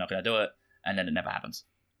it, so we're not going to do it, and then it never happens.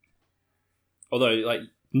 Although, like,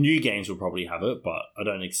 new games will probably have it, but I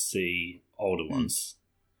don't see older ones.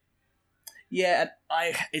 Yeah,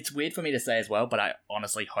 and it's weird for me to say as well, but I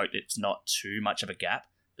honestly hope it's not too much of a gap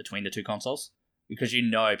between the two consoles, because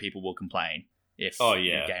people will complain if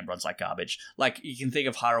the game runs like garbage. Like, you can think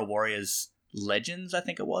of Hyrule Warriors Legends, I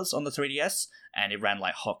think it was, on the 3DS, and it ran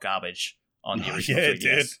like hot garbage on the original 3DS. It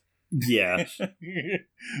did. Yeah.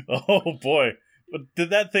 Oh, boy. Did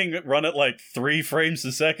that thing run at like 3 frames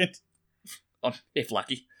a second? If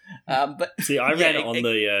lucky. But see, I ran it on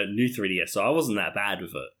the new 3DS, so I wasn't that bad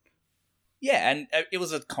with it. Yeah, and it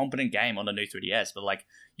was a competent game on the new 3DS, but like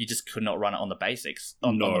you just could not run it on the basics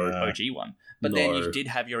on the OG one. But then you did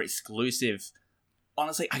have your exclusive.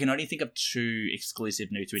 Honestly, I can only think of 2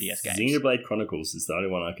 exclusive new 3DS games. Xenoblade Chronicles is the only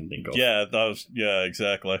one I can think of. Yeah,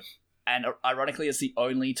 exactly. And ironically, it's the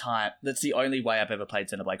only way I've ever played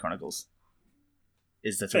Xenoblade Chronicles.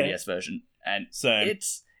 Is the 3DS version, and same.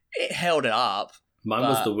 It held it up. Mine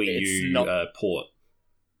was the Wii U port,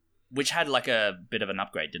 which had like a bit of an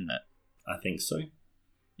upgrade, didn't it? I think so.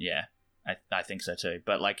 Yeah, I think so too.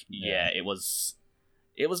 But like, it was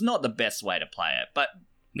not the best way to play it. But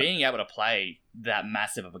being able to play that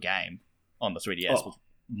massive of a game on the 3DS was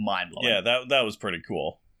mind blowing. Yeah, that was pretty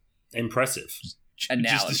cool. Impressive. And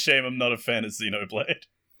now just a shame I'm not a fan of Xenoblade.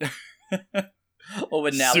 Or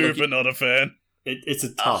we're now super not a fan. It's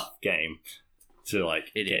a tough game to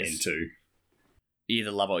get into. You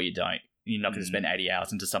either love it or you don't. You're not going to spend 80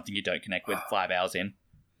 hours into something you don't connect with 5 hours in.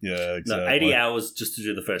 Yeah, exactly. No, 80 hours just to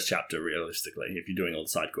do the first chapter, realistically, if you're doing all the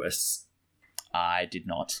side quests. I did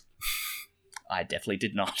not. I definitely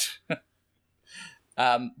did not.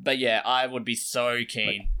 But yeah, I would be so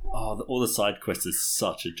keen. All the side quests is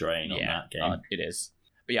such a drain on that game. It is.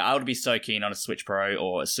 But yeah, I would be so keen on a Switch Pro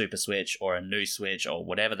or a Super Switch or a new Switch or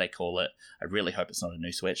whatever they call it. I really hope it's not a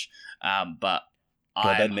new Switch. But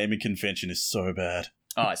that naming convention is so bad.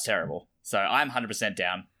 Oh, it's terrible. So I'm 100%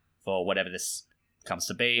 down for whatever this comes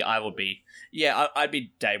to be. I would be, I'd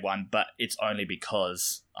be day one, but it's only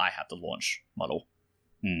because I have the launch model.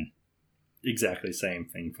 Exactly, same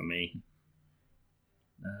thing for me.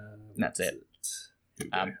 That's it.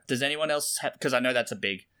 Does anyone else have, because I know that's a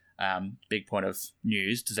big point of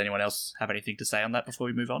news, does anyone else have anything to say on that before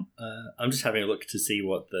we move on? I'm just having a look to see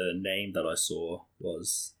what the name that I saw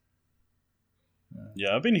was.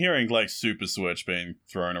 Yeah, I've been hearing Super Switch being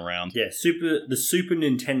thrown around. Yeah, the Super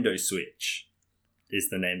Nintendo Switch is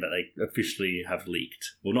the name that they officially have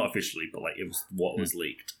leaked. Well, not officially, but it was what was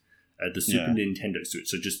leaked. The Super Nintendo Switch,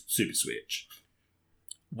 so just Super Switch.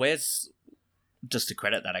 Just to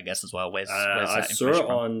credit that, I guess, as well, where's I that saw it from?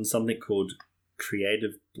 on something called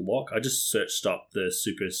Creative Block. I just searched up the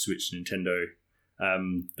Super Switch Nintendo.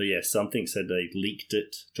 But yeah, something said they leaked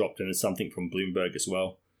it, dropped in something from Bloomberg as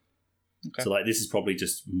well. Okay. So this is probably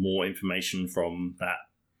just more information from that.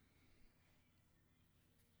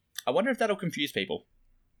 I wonder if that'll confuse people.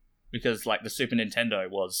 Because the Super Nintendo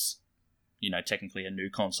was, technically a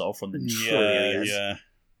new console from the years. Yeah.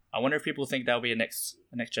 I wonder if people think that'll be a next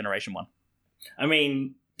generation one. I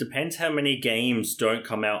mean, depends how many games don't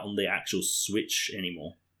come out on the actual Switch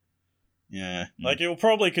anymore. Yeah. It will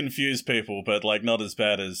probably confuse people, but not as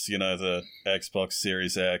bad as, the Xbox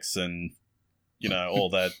Series X and all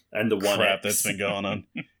that and the crap that's been going on.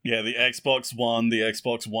 Yeah, the Xbox One, the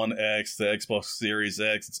Xbox One X, the Xbox Series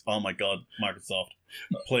X. It's, oh my god, Microsoft,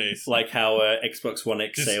 please. How Xbox One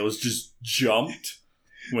X sales just jumped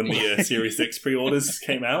when the Series X pre-orders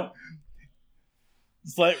came out.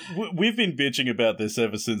 It's we've been bitching about this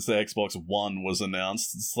ever since the Xbox One was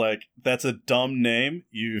announced. It's that's a dumb name.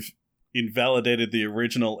 You've invalidated the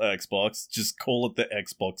original Xbox. Just call it the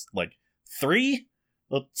Xbox, 3?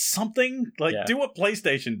 Or something? Do what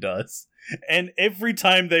PlayStation does. And every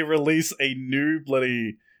time they release a new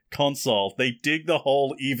bloody console, they dig the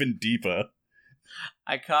hole even deeper.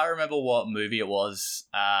 I can't remember what movie it was,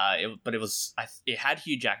 but it had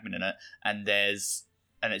Hugh Jackman in it, and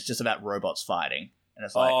it's just about robots fighting. And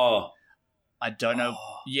it's I don't know.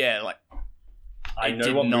 Yeah, I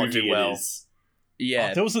know what movie it is.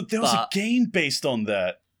 Yeah, there was a game based on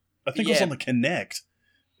that. I think it was on the Kinect.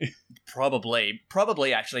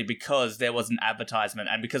 Probably actually, because there was an advertisement,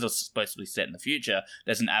 and because it was supposed to be set in the future,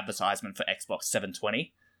 there's an advertisement for Xbox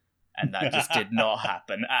 720, and that just did not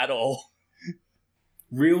happen at all.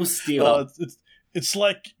 Real Steel. It's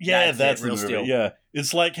like, yeah, that's Real the movie. Steel. Yeah,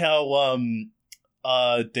 it's like how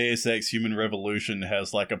Deus Ex Human Revolution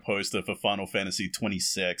has like a poster for Final Fantasy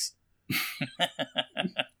 26.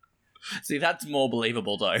 See, that's more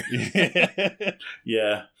believable though.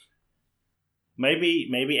 Yeah. Maybe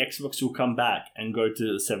Xbox will come back and go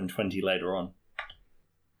to the 720 later on.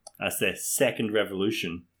 That's their second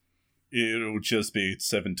revolution. It'll just be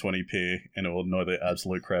 720p, and it will annoy the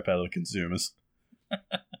absolute crap out of the consumers.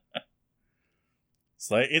 It's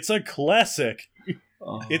like, it's a classic.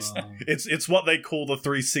 Oh. It's what they call the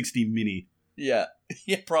 360 mini. Yeah,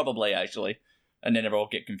 probably actually. And then everyone will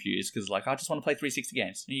get confused because like, I just want to play 360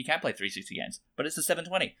 games. You can't play 360 games, but it's a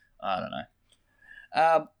 720. I don't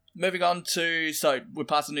know. Moving on to, so we're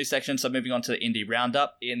past the new section, so moving on to the indie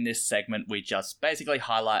roundup. In this segment, we just basically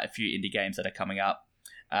highlight a few indie games that are coming up,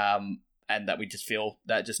 and that we just feel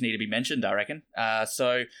that just need to be mentioned, I reckon.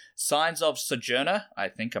 So Signs of Sojourner, I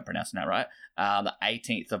think I'm pronouncing that right, the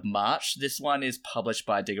 18th of March. This one is published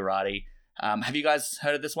by Diggerati. Have you guys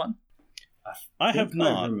heard of this one? I have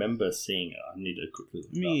not. I remember seeing it. I need to quickly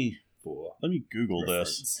look Let me Google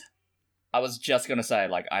reference. this. I was just going to say,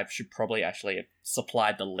 like, I should probably actually have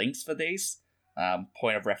supplied the links for these.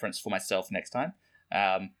 Point of reference for myself next time.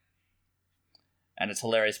 And it's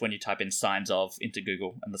hilarious when you type in Signs of into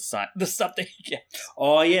Google and the stuff that you get.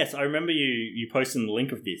 Oh yes, I remember you posting the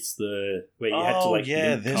link of this, where you had to like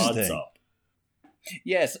link this cards thing. up.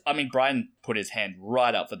 Yes, I mean, Brian put his hand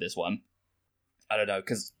right up for this one. I don't know,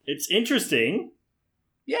 because It's interesting.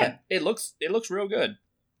 yeah, it looks real good.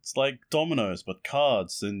 It's like dominoes, but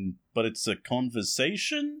cards, but it's a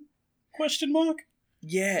conversation? Question mark?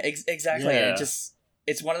 Yeah, exactly. Yeah. And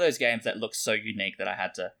it's one of those games that looks so unique that I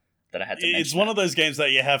had to It's mention one it. of those games that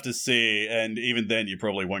you have to see, and even then you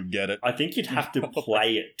probably won't get it. I think you'd have to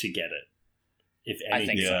play it to get it. If I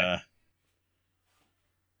anything. think so. Yeah.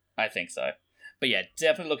 I think so. But yeah,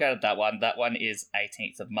 definitely look at that one. That one is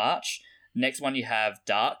 18th of March. Next one you have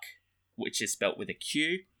Dark, which is spelt with a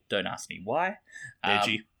Q. Don't ask me why.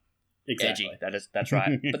 Edgy. Exactly. Edgy, that's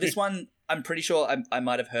right. But this one, I'm pretty sure I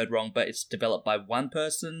might have heard wrong, but it's developed by one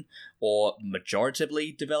person or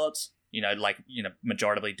majoritively developed.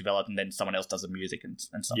 Majoritively developed, and then someone else does the music and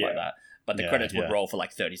stuff like that. But the credits would roll for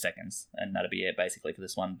like 30 seconds, and that'd be it basically for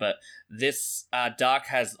this one. But this Dark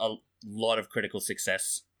has a lot of critical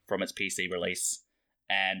success from its PC release,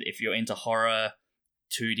 and if you're into horror,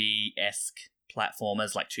 2D-esque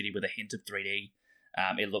platformers, like 2D with a hint of 3D,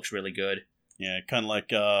 it looks really good. Yeah, kind of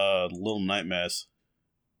like Little Nightmares.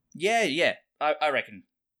 Yeah, I reckon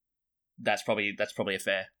that's probably a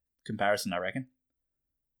fair comparison. I reckon.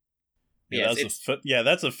 Yeah,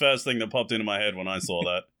 that's the first thing that popped into my head when I saw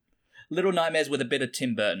that. Little Nightmares with a bit of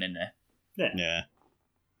Tim Burton in there. Yeah.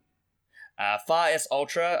 Far S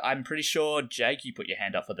Ultra, I'm pretty sure, Jake, you put your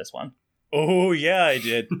hand up for this one. Oh, yeah, I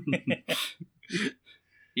did.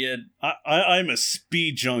 Yeah. I'm a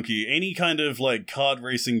speed junkie. Any kind of like kart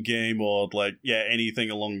racing game or like anything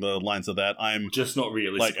along the lines of that, I'm just not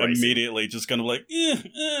realistic. Like immediately just gonna like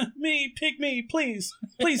pick me, please,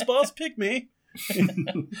 boss, pick me.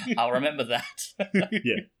 I'll remember that.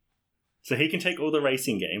 Yeah. So he can take all the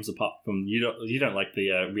racing games apart from you don't like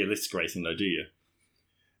the realistic racing though, do you?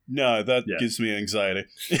 No, that gives me anxiety.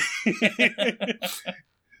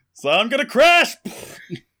 So I'm gonna crash.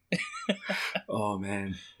 Oh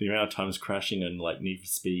man, the amount of times crashing and like Need for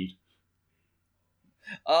Speed.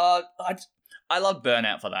 I love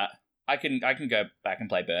Burnout for that. I can go back and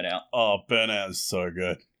play Burnout. Oh, Burnout is so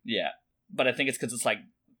good. Yeah, but I think it's because it's like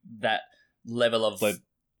that level of like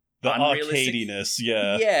the arcadiness.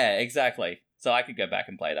 Yeah, yeah, exactly. So I could go back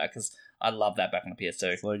and play that because I love that back on the PS2.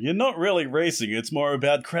 It's like you're not really racing; it's more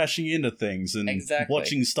about crashing into things and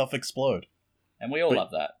watching stuff explode. And we all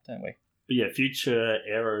love that, don't we? But yeah, Future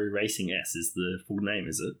Aero Racing S is the full name,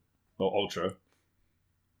 is it? Or Ultra?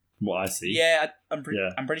 From what I see. Yeah, I'm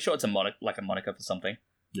pretty sure it's a moniker for something.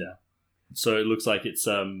 Yeah. So it looks like it's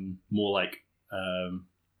more like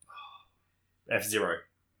F-Zero.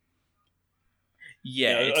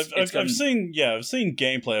 Yeah, I've seen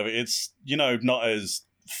gameplay of it. It's not as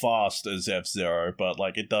fast as F-Zero, but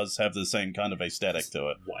like it does have the same kind of aesthetic to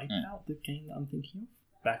it. Wipeout, the game that I'm thinking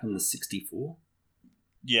of, back on the 64.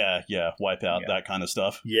 Yeah, Wipeout, that kind of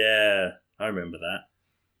stuff. Yeah, I remember that.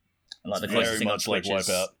 Like the very much like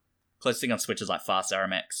Wipeout. Closest thing on Switch is like Fast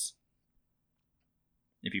RMX.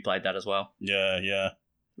 If you played that as well. Yeah.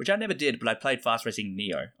 Which I never did, but I played Fast Racing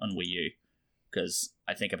Neo on Wii U. because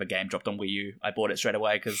I think if a game dropped on Wii U, I bought it straight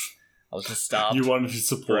away because I was just starved. You wanted to for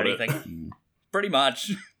support anything. Pretty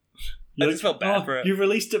much. I You're just felt bad for it. You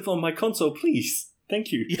released it for my console, please.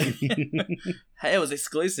 Thank you. Hey, it was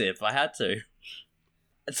exclusive. I had to.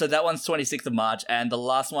 So that one's 26th of March, and the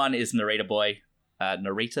last one is Narita Boy.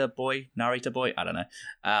 Narita Boy? I don't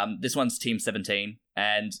know. This one's Team 17,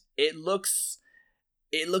 and it looks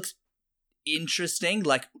interesting.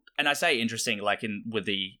 Like, and I say interesting, like with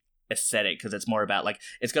the aesthetic, because it's more about like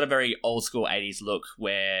it's got a very old school 80s look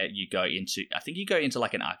where you go into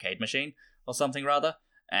like an arcade machine or something rather.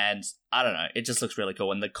 And I don't know, it just looks really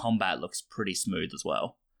cool, and the combat looks pretty smooth as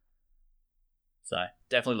well. So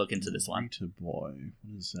definitely look into this one. Narita Boy,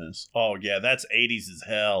 what is this? Oh yeah, that's 80s as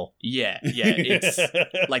hell. Yeah, it's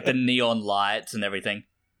like the neon lights and everything.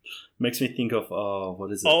 Makes me think of,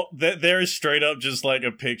 what is it? Oh, there is straight up just like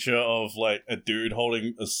a picture of like a dude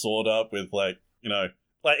holding a sword up with like, you know,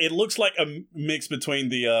 like it looks like a mix between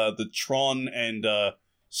the Tron and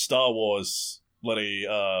Star Wars bloody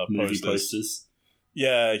Movie posters.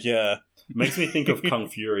 Yeah. Makes me think of Kung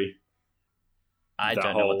Fury. I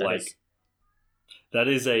don't know what that is. That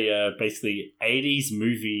is a basically 80s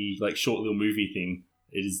movie, like short little movie thing.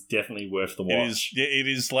 It is definitely worth the watch. It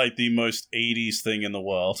is like the most 80s thing in the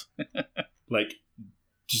world. Like,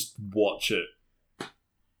 just watch it.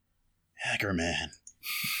 Hacker Man.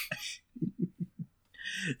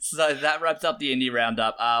 So that wraps up the indie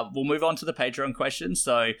roundup. We'll move on to the Patreon questions.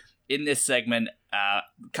 So in this segment, a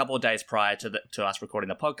couple of days prior to us recording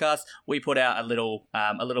the podcast, we put out a little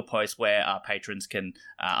post where our patrons can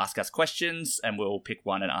ask us questions, and we'll pick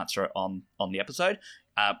one and answer it on the episode.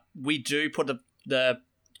 We do put the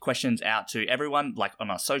questions out to everyone, like on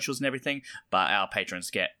our socials and everything, but our patrons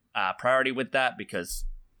get priority with that because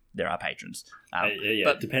they're our patrons. But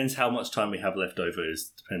it depends how much time we have left over. It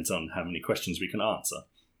depends on how many questions we can answer.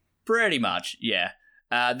 Pretty much, yeah.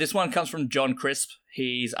 This one comes from John Crisp.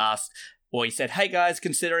 He's asked, or he said, "Hey guys,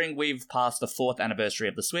 considering we've passed the 4th anniversary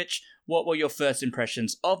of the Switch, what were your first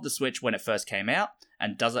impressions of the Switch when it first came out,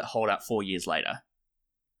 and does it hold up 4 years later?"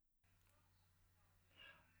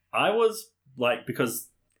 I was like, because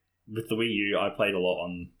with the Wii U, I played a lot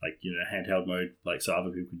on like, you know, handheld mode, like so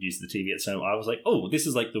other people could use the TV at the time. I was like, oh, this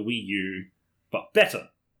is like the Wii U, but better,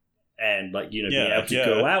 and like, you know, being able to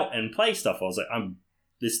go out and play stuff. I was like,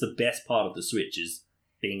 this is the best part of the Switch is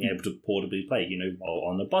being able to portably play, you know, while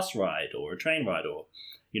on a bus ride or a train ride or,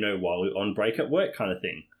 you know, while on break at work kind of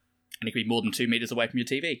thing. And it could be more than 2 meters away from your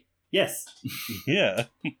TV. Yes. Yeah.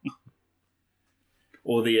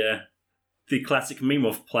 Or the classic meme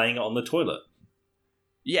of playing it on the toilet.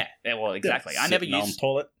 Yeah, well, exactly. I never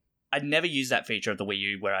used that feature of the Wii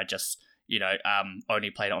U where I just, you know,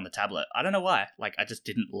 only played it on the tablet. I don't know why. Like, I just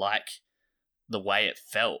didn't like the way it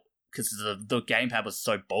felt because the gamepad was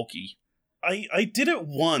so bulky. I did it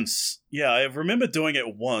once. Yeah, I remember doing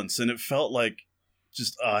it once, and it felt like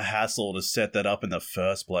just a hassle to set that up in the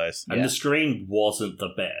first place. And the screen wasn't the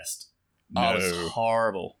best. No. Oh, it was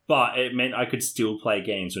horrible. But it meant I could still play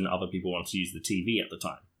games when other people wanted to use the TV at the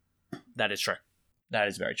time. That is true. That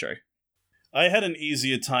is very true. I had an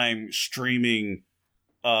easier time streaming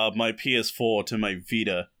my PS4 to my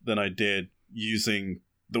Vita than I did using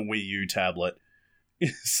the Wii U tablet.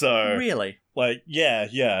 So really? Like,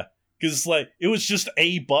 yeah. Because, like, it was just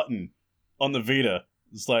a button on the Vita.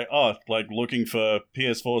 It's like, oh, like, looking for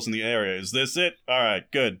PS4s in the area. Is this it?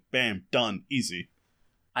 Alright, good. Bam. Done. Easy.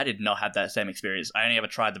 I did not have that same experience. I only ever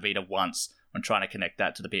tried the Vita once when trying to connect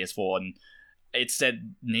that to the PS4, and it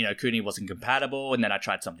said, you know, Kuni wasn't compatible, and then I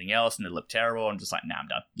tried something else, and it looked terrible. I'm just like, nah, I'm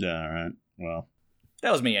done. Yeah, alright. Well.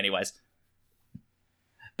 That was me anyways.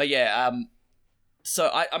 But yeah, so,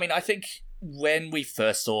 I mean, I think when we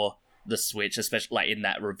first saw the Switch, especially like in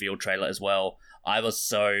that reveal trailer as well, I was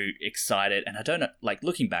so excited, and I don't know, like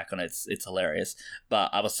looking back on it, it's hilarious, but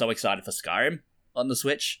I was so excited for Skyrim on the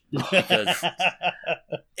Switch because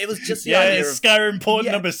it was just the idea of Skyrim port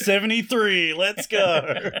number 73. Let's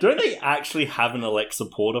go. Don't they actually have an Alexa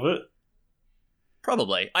port of it?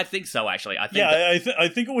 Probably. I think so, actually. I think I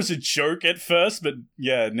think it was a joke at first, but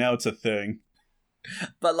yeah, now it's a thing.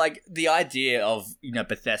 But like the idea of, you know,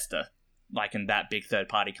 Bethesda, like in that big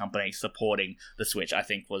third-party company supporting the Switch, I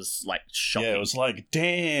think was like shocking. Yeah, it was like,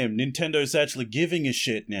 damn, Nintendo's actually giving a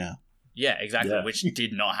shit now. Yeah, exactly, which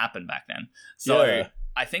did not happen back then. So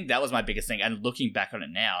I think that was my biggest thing. And looking back on it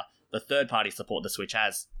now, the third-party support the Switch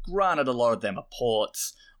has, granted a lot of them are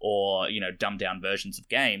ports or, you know, dumbed-down versions of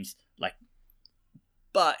games, like,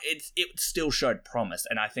 but it still showed promise,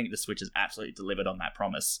 and I think the Switch has absolutely delivered on that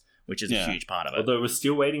promise, which is a huge part of it. Although we're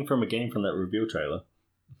still waiting for a game from that reveal trailer.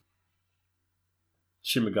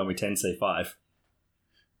 Shin Megami Tensei 5.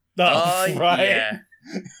 Oh, right. Yeah.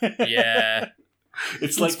 Yeah.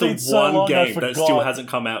 It's like been the so one long, I game that forgot. still hasn't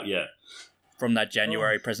come out yet. From that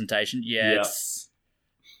January presentation. Yeah, Yeah. it's...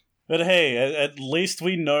 But hey, at least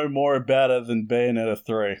we know more about it than Bayonetta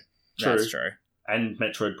 3. That's true. And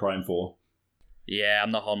Metroid Prime 4. Yeah,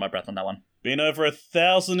 I'm not holding my breath on that one. Been over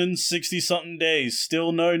 1,060-something days,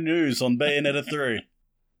 still no news on Bayonetta 3.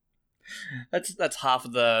 That's half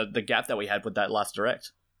of the gap that we had with that last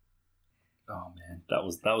direct. Oh man, that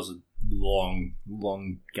was a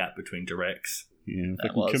long gap between directs. Yeah, That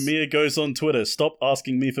fucking was. Kamiya goes on Twitter, stop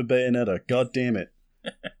asking me for Bayonetta, god damn it.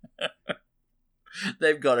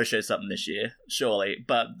 They've got to show something this year, surely.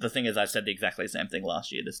 But the thing is, I said exactly the same thing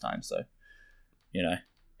last year this time, so, you know,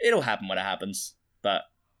 it'll happen when it happens. But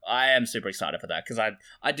I am super excited for that, because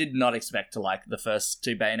I did not expect to like the first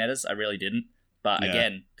two Bayonettas. I really didn't. But Yeah.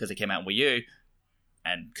 again, because it came out on Wii U,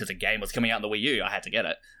 and because the game was coming out on the Wii U, I had to get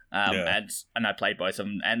it. Yeah. And I played both of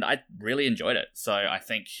them, and I really enjoyed it. So I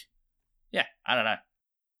think, yeah, I don't know.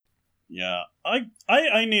 Yeah,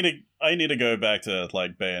 I need to go back to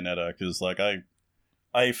like Bayonetta, because like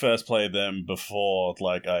I first played them before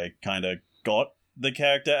like I kind of got the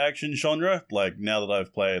character action genre. Like now that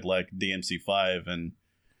I've played like DMC5 and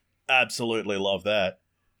absolutely love that,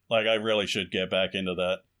 like I really should get back into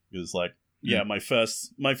that, because like yeah, my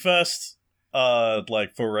first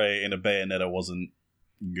like foray into Bayonetta wasn't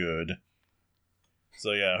good.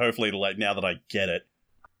 So yeah, hopefully like now that I get it.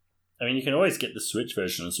 I mean, you can always get the Switch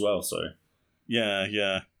version as well, so...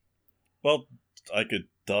 Yeah. Well, I could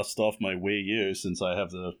dust off my Wii U since I have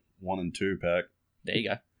the 1 and 2 pack. There you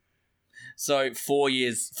go. So 4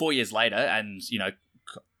 years later, and you know,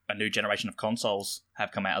 a new generation of consoles have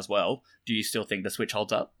come out as well. Do you still think the Switch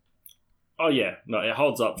holds up? Oh yeah, no, it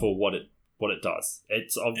holds up for what it does.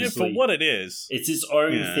 It's obviously... Yeah, for what it is. It's its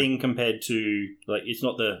own Yeah. thing compared to, like, it's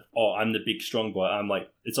not I'm the big strong boy. I'm like,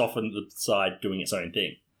 it's off on the side doing its own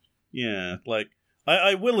thing. Yeah, like,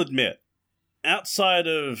 I will admit, outside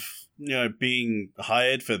of, you know, being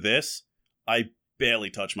hired for this, I barely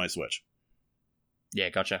touch my Switch. Yeah,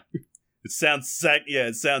 gotcha. It sounds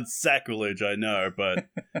sacrilege, I know, but,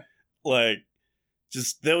 like,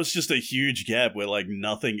 there was just a huge gap where, like,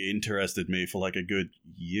 nothing interested me for, like, a good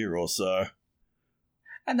year or so.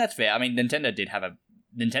 And that's fair. I mean,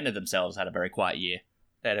 Nintendo themselves had a very quiet year.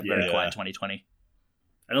 They had a very Yeah. quiet 2020.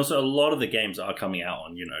 And also, a lot of the games are coming out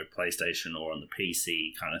on, you know, PlayStation or on the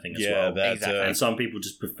PC kind of thing as Yeah, well. that Exactly. And some people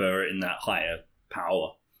just prefer it in that higher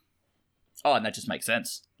power. Oh, and that just makes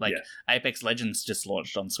sense. Like, Yeah. Apex Legends just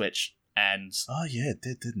launched on Switch, and Oh, yeah, it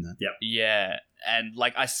did, didn't it? yeah, and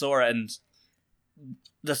like I saw it, and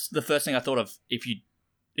the first thing I thought of, if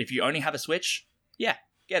you only have a Switch, yeah,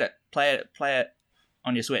 get it, play it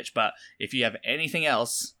on your Switch. But if you have anything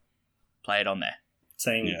else, play it on there.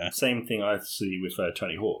 Same thing I see with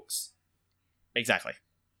Tony Hawk's. Exactly.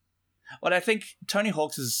 Well, I think Tony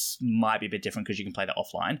Hawk's might be a bit different because you can play that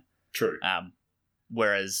offline. True.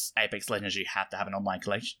 Whereas Apex Legends, you have to have an online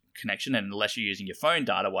connection, and unless you're using your phone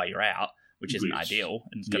data while you're out, which isn't ideal,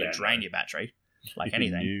 and it's going to drain your battery, like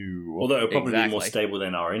anything. Ew. Although it'll probably be more Exactly. stable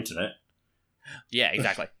than our internet. Yeah,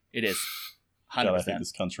 exactly. It is. God, I 100%. hate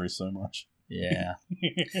this country so much. Yeah.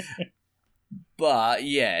 But,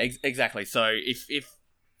 yeah, exactly. So, if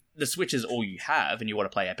the Switch is all you have and you want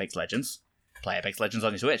to play Apex Legends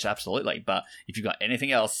on your Switch, absolutely. But if you've got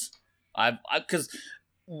anything else, because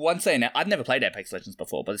once I've never played Apex Legends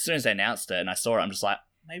before, but as soon as they announced it and I saw it, I'm just like,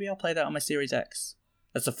 maybe I'll play that on my Series X.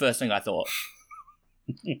 That's the first thing I thought.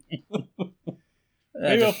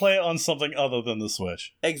 Maybe I'll play it on something other than the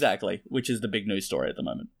Switch. Exactly, which is the big news story at the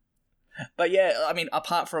moment. But yeah, I mean,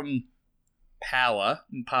 apart from power,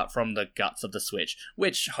 apart from the guts of the Switch,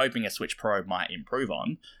 which hoping a Switch Pro might improve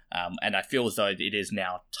on, and I feel as though it is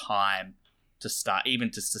now time to start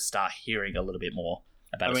hearing a little bit more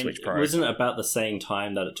about a Switch Pro. Wasn't it about the same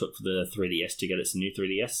time that it took for the 3DS to get its new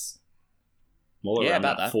 3DS? More Yeah, around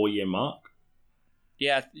about that that. 4-year mark.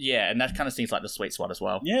 Yeah, and that kind of seems like the sweet spot as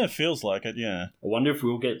well. Yeah, it feels like it, yeah. I wonder if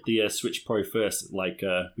we'll get the Switch Pro first, like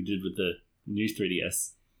we did with the new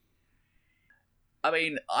 3DS. I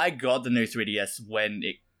mean, I got the new 3DS when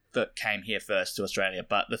it came here first to Australia,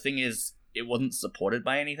 but the thing is, it wasn't supported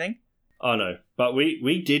by anything. Oh no, but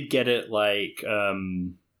we did get it like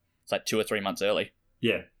It's like 2 or 3 months early.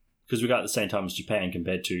 yeah, because we got it at the same time as Japan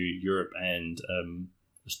compared to Europe and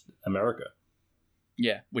America.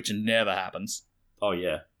 Yeah, which never happens. Oh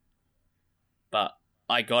yeah, But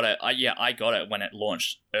I got it. I got it when it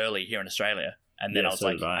launched early here in Australia, and then Yeah, I was so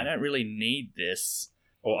like, did I. I don't really need this.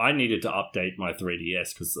 well I needed to update my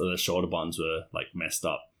 3DS because the shoulder buttons were like messed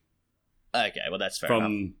up Okay, well that's fair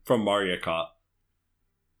enough. from Mario Kart.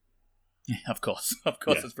 Yeah, of course, Yeah.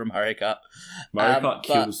 it's from Mario Kart. Mario Kart but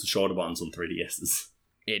kills the shorter buttons on 3DSs.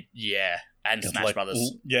 And Smash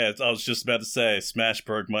Brothers. Yeah, I was just about to say, Smash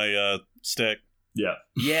broke my stick. Yeah.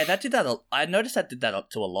 Yeah, that did that. I noticed that did that up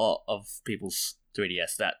to a lot of people's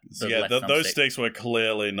 3DS. Those sticks were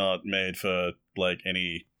clearly not made for like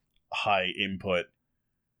any high input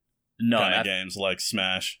kind of games like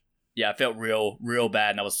Smash. Yeah, I felt real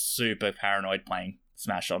bad, and I was super paranoid playing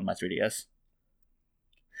Smash on my 3DS.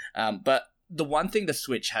 But the one thing the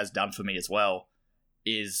Switch has done for me as well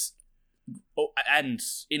is, and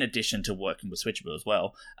in addition to working with Switchable as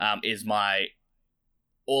well, is my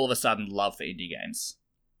all of a sudden love for indie games.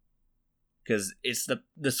 Because it's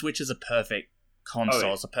the Switch is a perfect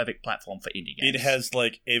console, it's a perfect platform for indie games. It has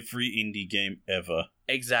like every indie game ever.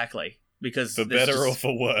 Exactly. Because for better or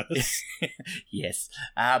for worse. Yes.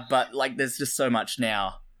 But like there's just so much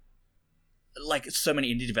now. Like so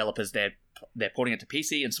many indie developers, they're porting it to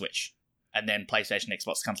PC and Switch. And then PlayStation,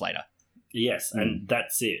 Xbox comes later. Yes, and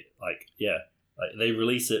that's it. Like, yeah. Like they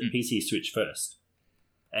release it PC, Switch first.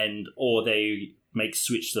 Or they make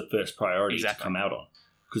Switch the first priority to come out on.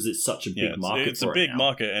 Because it's such a big market. It's a big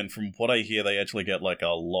market, and from what I hear, they actually get like a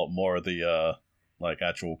lot more of the like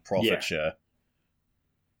actual profit share.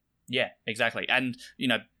 Yeah, exactly. And,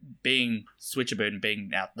 being Switchaboo and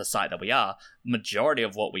being out the site that we are, majority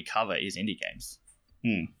of what we cover is indie games.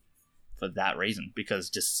 For that reason, because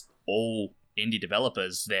just all indie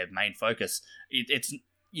developers, their main focus, it's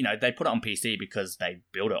they put it on PC because they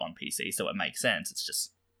build it on PC, so it makes sense. It's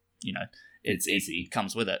just, it's easy. It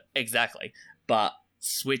comes with it. Exactly. But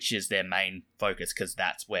Switch is their main focus because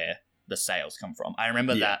that's where the sales come from. I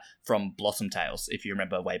remember that from Blossom Tales, if you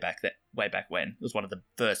remember way back when. It was one of the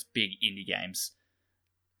first big indie games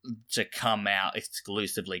to come out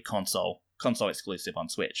exclusively console exclusive on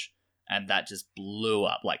Switch. And that just blew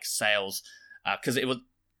up, like sales, because it was,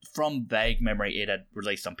 from vague memory, it had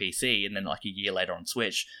released on PC and then like a year later on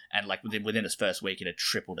Switch, and like within its first week, it had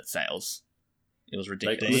tripled its sales. It was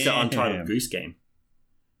ridiculous. Like, look at Untitled Goose Game.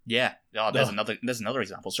 Yeah. Oh, there's another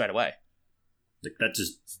example straight away. Like that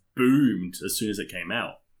just boomed as soon as it came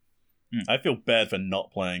out. I feel bad for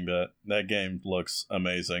not playing that. That game looks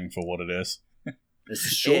amazing for what it is. It's a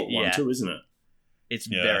short one too, isn't it? It's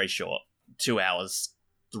very short. 2 hours,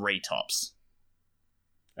 3 tops.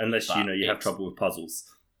 Unless you have trouble with puzzles.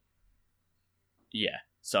 Yeah,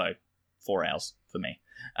 so 4 hours for me.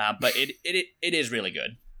 But it is really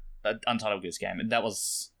good. Untitled Goose Game, and that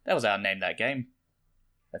was our Name That Game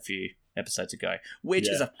a few episodes ago, which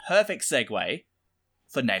is a perfect segue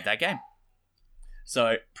for Name That Game.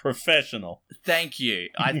 So professional. Thank you.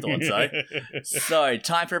 I thought so. So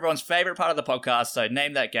time for everyone's favorite part of the podcast. So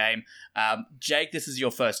Name That Game. Jake, this is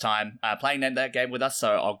your first time playing Name That Game with us,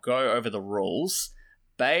 so I'll go over the rules.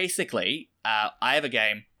 Basically, I have a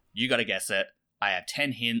game. You got to guess it. I have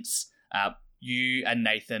 10 hints. You and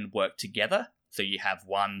Nathan work together, so you have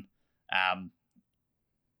one.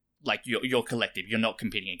 Like you're collective. You're not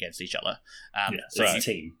competing against each other. So it's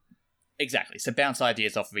a team. Exactly. So bounce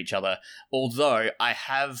ideas off of each other. Although I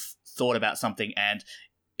have thought about something, and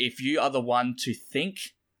if you are the one to think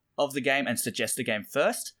of the game and suggest the game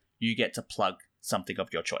first, you get to plug something of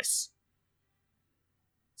your choice.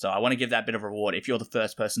 So I want to give that bit of a reward. If you're the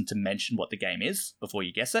first person to mention what the game is before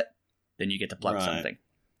you guess it, then you get to plug something.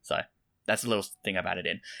 So that's a little thing I've added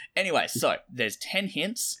in. Anyway, so there's 10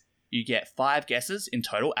 hints. You get 5 guesses in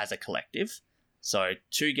total as a collective. So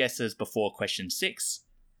 2 guesses before question 6,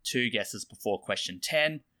 2 guesses before question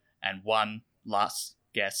 10, and 1 last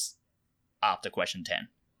guess after question 10.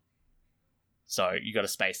 So you got to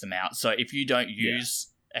space them out. So if you don't use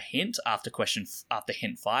a hint after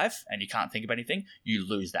hint 5 and you can't think of anything, you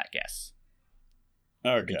lose that guess.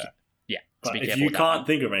 Okay. But if you can't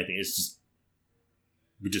think of anything, it's just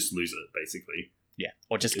we just lose it basically. Yeah,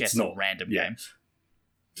 or just guess a random game.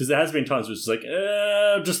 Because there has been times where it's like,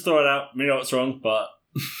 just throw it out. We know it's wrong, but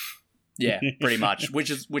yeah, pretty much.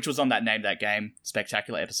 Which was on that Name That Game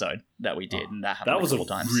spectacular episode that we did, and that happened that was a couple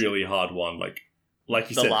times. Really hard one. Like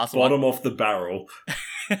you the said, last bottom off the barrel.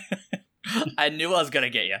 I knew I was gonna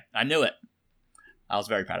get you. I knew it. I was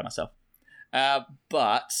very proud of myself.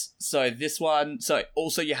 But so this one. So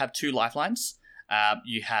also you have 2 lifelines.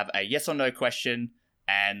 You have a yes or no question,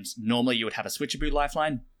 and normally you would have a Switchaboo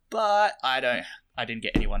lifeline, but I didn't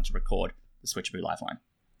get anyone to record the Switchaboo lifeline.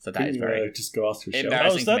 So that is very just go ask Rochelle.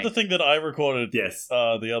 Oh, is that the thing that I recorded? Yes.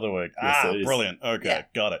 The other week. Yes, brilliant. Okay,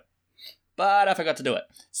 got it. But I forgot to do it.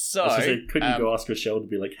 So couldn't you go ask Rochelle to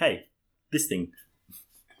be like, hey, this thing?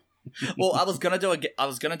 Well, I was gonna do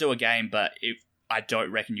a game, but I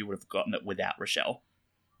don't reckon you would have gotten it without Rochelle.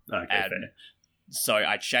 Okay, fair. So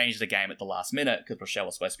I changed the game at the last minute because Rochelle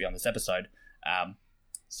was supposed to be on this episode.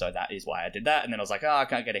 So that is why I did that. And then I was like, I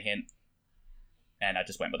can't get a hint. And I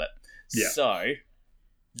just went with it. Yeah. So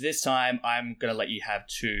this time I'm going to let you have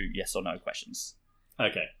 2 yes or no questions.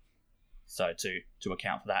 Okay. So to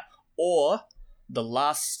account for that. Or the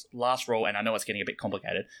last rule, and I know it's getting a bit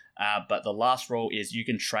complicated, but the last rule is you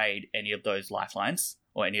can trade any of those lifelines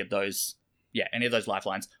or any of those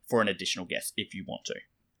lifelines for an additional guess if you want to.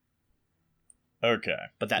 Okay.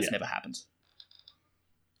 But that's never happened.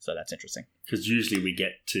 So that's interesting. Because usually we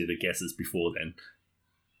get to the guesses before then.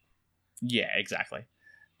 Yeah, exactly.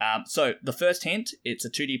 So the first hint, it's a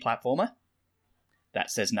 2D platformer. That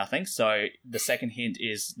says nothing. So the second hint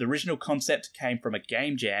is the original concept came from a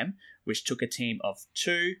game jam, which took a team of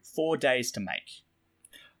 4 days to make.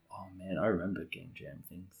 Oh man, I remember game jam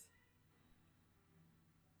things.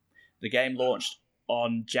 The game launched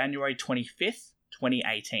on January 25th,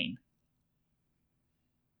 2018.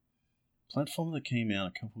 Platform that came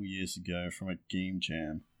out a couple years ago from a game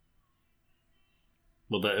jam.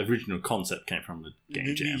 Well, the original concept came from the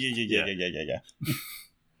game jam. Yeah.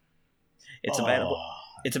 It's available.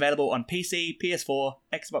 It's available on PC, PS4,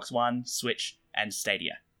 Xbox One, Switch, and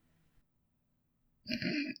Stadia.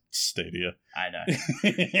 Stadia. I know.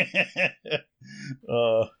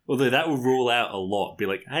 Although that will rule out a lot. Be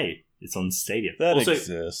like, hey, it's on Stadia. That also,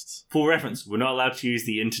 exists. For reference, we're not allowed to use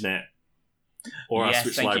the internet or our Yes,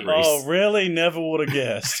 Switch thank you. libraries. Oh, really? Never would have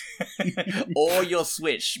guessed. Or your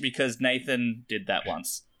Switch, because Nathan did that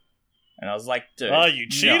once. And I was like, dude. Oh, you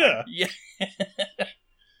cheater. No. Yeah.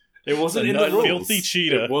 It wasn't in no the rules. filthy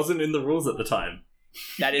cheater. It wasn't in the rules at the time.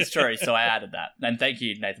 That is true, so I added that. And thank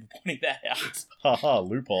you, Nathan, for pointing that out. Haha,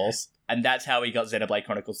 loopholes. And that's how we got Xenoblade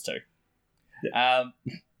Chronicles 2.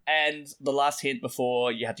 And the last hint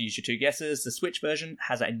before you have to use your 2 guesses, the Switch version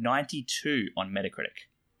has a 92 on Metacritic.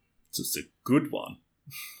 So it's a good one.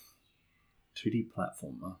 2D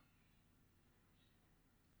platformer.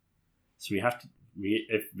 So we have to...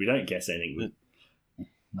 if we don't guess anything...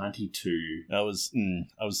 92. I was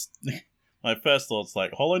my first thought's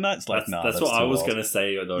like Hollow Knight's like that's what I was going to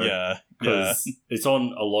say though. Yeah, because it's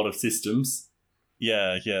on a lot of systems.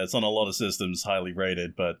 Yeah, it's on a lot of systems, highly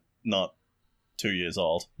rated, but not 2 years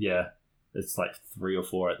old. Yeah, it's like 3 or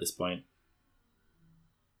 4 at this point.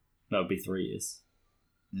 That would be 3 years.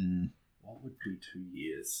 What would be 2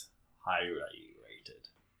 years? Highly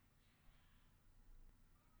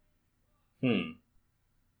rated.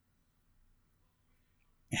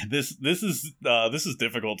 This is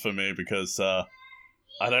difficult for me because I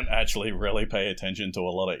don't actually really pay attention to a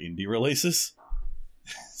lot of indie releases.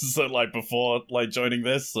 So like before like joining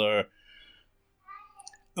this, so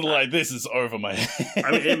like this is over my head.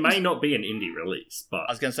 I mean, it may not be an indie release, but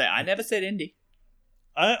I was going to say, I never said indie.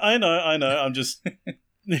 I know. I'm just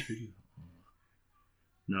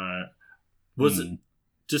no. Was it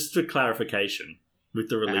just for clarification with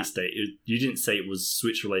the release date? You didn't say it was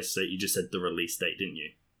Switch release date. You just said the release date, didn't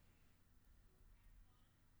you?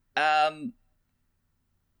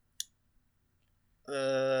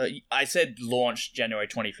 I said launch January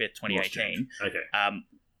 25th, 2018. Okay.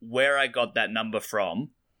 Where I got that number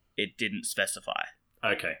from, it didn't specify.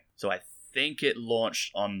 Okay. So I think it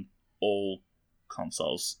launched on all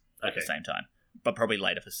consoles at the same time, but probably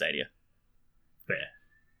later for Stadia. Fair.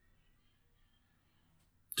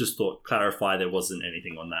 Just thought, clarify there wasn't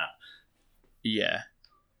anything on that. Yeah.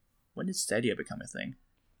 When did Stadia become a thing?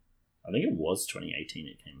 I think it was 2018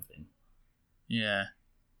 it came a thing. Yeah.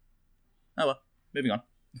 Oh well, moving on.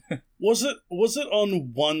 Was it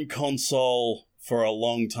on one console for a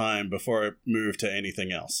long time before it moved to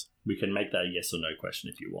anything else? We can make that a yes or no question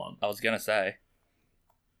if you want. I was going to say.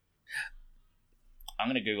 I'm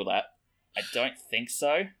going to Google that. I don't think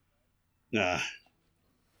so. Nah.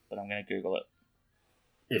 But I'm going to Google it.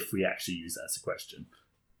 If we actually use that as a question.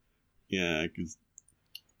 Yeah, because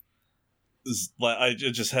like I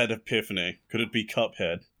just had epiphany. Could it be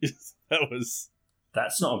Cuphead?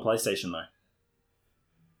 That's not on PlayStation though.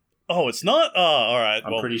 Oh, it's not? Oh, alright.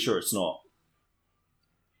 I'm pretty sure it's not.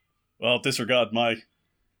 Well, disregard my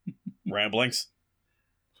ramblings.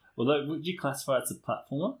 Although, would you classify it as a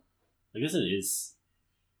platformer? I guess it is.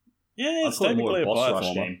 Yeah, it's I'd call it more technically a a boss rush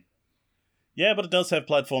platformer. game. Yeah, but it does have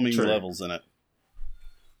platforming True. levels in it.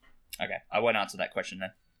 Okay, I won't answer that question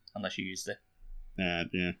then, unless you used it.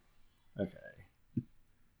 Yeah. Okay.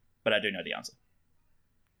 But I do know the answer.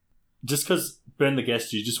 Just because Burn the Guest,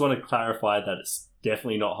 do you just want to clarify that it's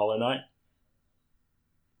definitely not Hollow Knight?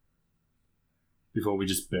 Before we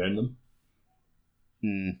just burn them?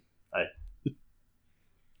 Hey.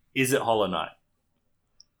 Is it Hollow Knight?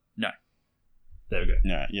 No. There we go.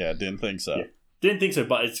 Yeah, didn't think so. Yeah. Didn't think so,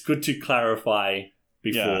 but it's good to clarify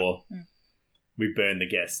before we burn the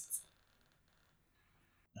guests.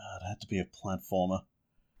 It had to be a platformer.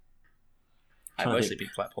 I mostly pick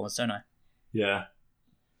platformers, don't I? Yeah.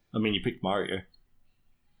 I mean, you picked Mario.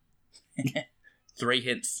 3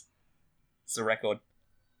 hints. It's a record.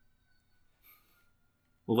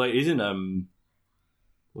 Although, isn't,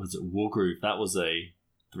 was it Wargroove? That was a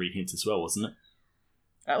 3 hints as well, wasn't it?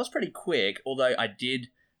 That was pretty quick, although I did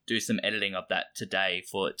do some editing of that today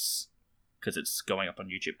because it's going up on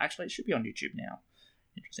YouTube. Actually, it should be on YouTube now.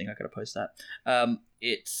 Interesting, I gotta post that.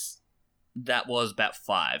 That was about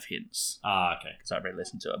 5 hints. Okay. Because I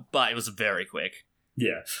re-listened to it. But it was very quick.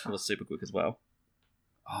 Yeah. It was super quick as well.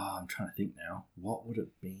 Oh, I'm trying to think now. What would it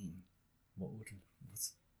been?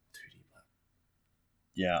 What's 2D Black?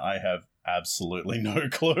 Yeah, I have absolutely no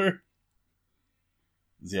clue.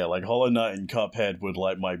 Yeah, like Hollow Knight and Cuphead would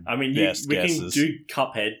like my best we guesses. can do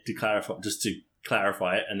Cuphead to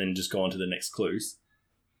clarify it, and then just go on to the next clues.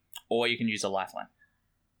 Or you can use a lifeline.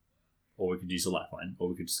 Or we could use a lifeline, or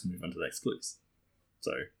we could just move on to the next clues.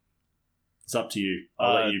 So, it's up to you.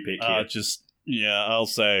 I'll let you pick here. I'll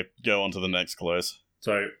say go on to the next clues.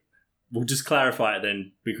 So, we'll just clarify it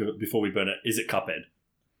then before we burn it. Is it Cuphead?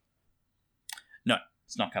 No,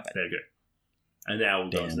 it's not Cuphead. There you go. And now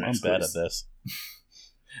we'll go on to the I'm next bad clues. at this.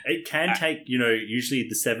 It can take, usually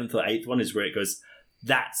the 7th or 8th one is where it goes,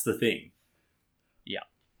 that's the thing. Yeah.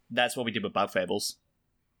 That's what we did with Bug Fables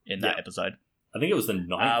in that episode. I think it was the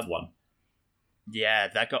 9th one. Yeah,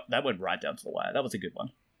 that went right down to the wire. That was a good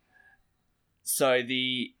one. So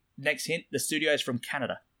the next hint, the studio is from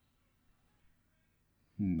Canada.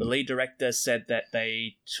 The lead director said that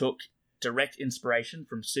they took direct inspiration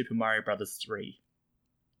from Super Mario Bros. 3.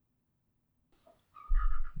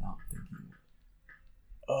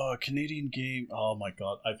 Oh, Canadian game. Oh my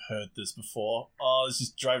god, I've heard this before. Oh, this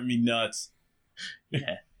is driving me nuts.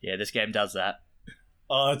 Yeah, this game does that.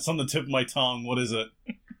 Oh, it's on the tip of my tongue. What is it?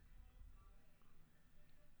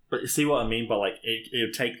 But you see what I mean by, like,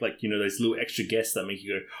 it'll take, like, those little extra guests that make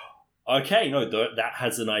you go, okay, no, that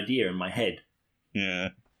has an idea in my head. Yeah.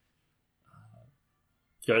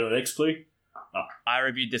 Go to the next clue. I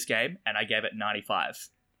reviewed this game, and I gave it 95.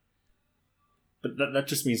 But that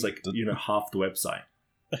just means, like, half the website.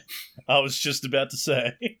 I was just about to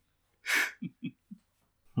say. Do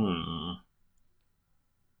you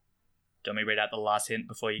want me to read out the last hint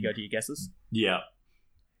before you go to your guesses? Yeah.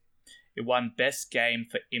 It won Best Game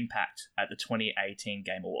for Impact at the 2018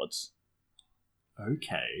 Game Awards.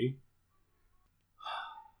 Okay.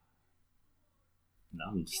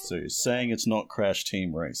 No, So you're saying it's not Crash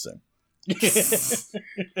Team Racing?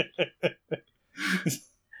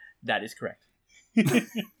 That is correct.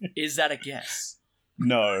 Is that a guess?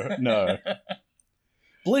 No.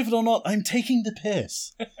 Believe it or not, I'm taking the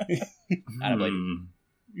piss. I don't believe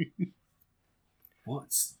it.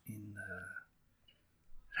 What's in the...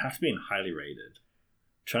 It has to be in highly rated.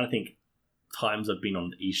 I'm trying to think times I've been on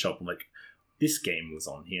the eShop, I'm like, this game was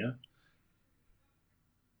on here.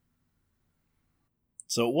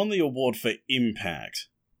 So it won the award for Impact.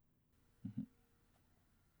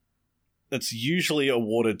 That's usually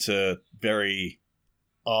awarded to very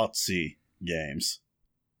artsy games.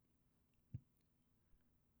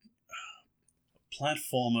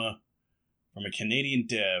 Platformer from a Canadian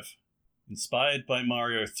dev, inspired by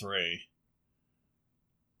Mario 3.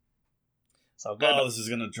 So I'll this is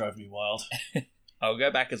going to drive me wild. I'll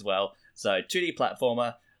go back as well. So 2D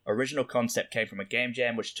platformer, original concept came from a game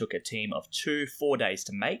jam which took a team of 4 days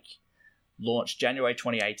to make. Launched January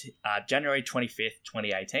 25th,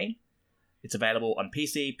 2018. It's available on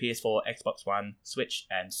PC, PS4, Xbox One, Switch,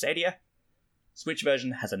 and Stadia. Switch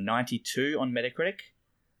version has a 92 on Metacritic.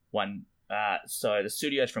 So the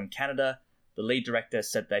studio's from Canada. The lead director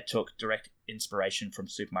said they took direct inspiration from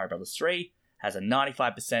Super Mario Bros. 3. Has a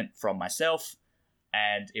 95% from myself,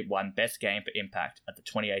 and it won Best Game for Impact at the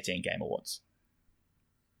 2018 Game Awards.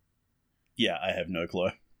 Yeah, I have no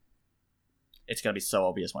clue. It's going to be so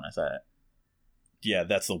obvious when I say it. Yeah,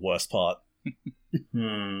 that's the worst part.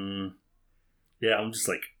 Yeah, I'm just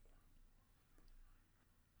like...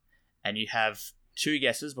 And you have 2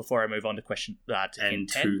 guesses before I move on to question to and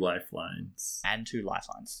 10. 2 lifelines. And 2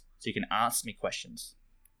 lifelines. So you can ask me questions.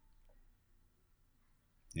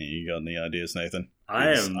 Yeah, you got any ideas, Nathan?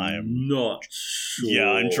 I am not sure.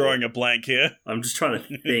 Yeah, I'm drawing a blank here. I'm just trying to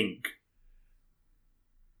think.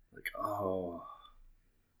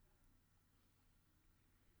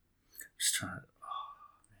 Just trying to...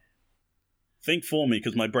 Think for me,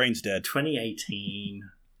 because my brain's dead. 2018.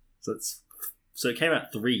 So it came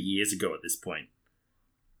out 3 years ago at this point.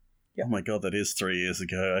 Oh my god, that is 3 years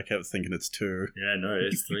ago. I kept thinking it's 2. Yeah, no,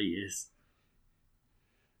 it's 3 years.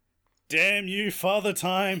 Damn you, Father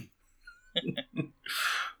Time.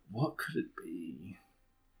 What could it be?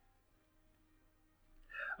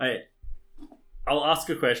 I'll ask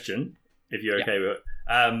a question if you're okay with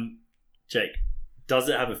it. Jake, does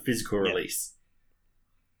it have a physical release?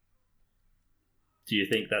 Do you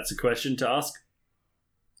think that's a question to ask?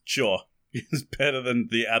 Sure. It's better than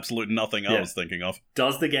the absolute nothing I was thinking of.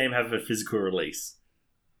 Does the game have a physical release?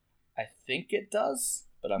 I think it does,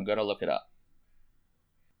 but I'm going to look it up.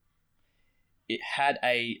 It had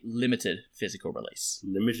a limited physical release.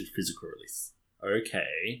 Limited physical release.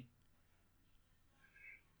 Okay.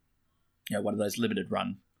 Yeah, one of those limited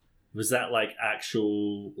run. Was that like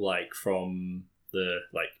actual, like from the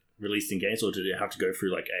like released in games, or did it have to go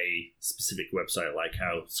through like a specific website, like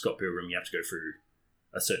how Scott Pilgrim you have to go through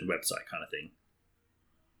a certain website kind of thing?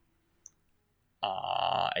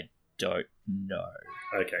 I don't know.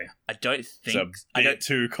 Okay. I don't think. It's a bit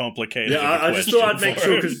too complicated. Yeah, I just thought I'd make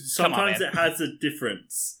sure because Come on, sometimes man. it has a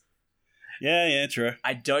difference. Yeah, true.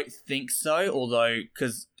 I don't think so. Although,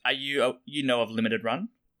 because you know of Limited Run?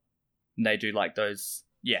 And they do like those.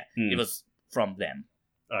 Yeah, it was from them.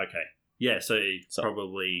 Okay. Yeah, so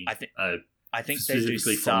probably. I think they do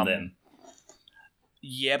specifically some. from them.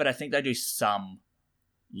 Yeah, but I think they do some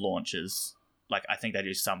launches. Like, I think they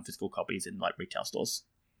do some physical copies in like retail stores.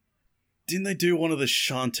 Didn't they do one of the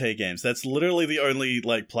Shantae games? That's literally the only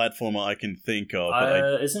like platformer I can think of.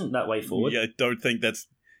 But isn't that Way Forward? Yeah, I don't think that's.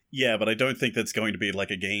 Yeah, but I don't think that's going to be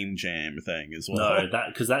like a game jam thing as well. No,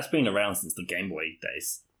 because that's been around since the Game Boy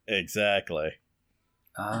days. Exactly.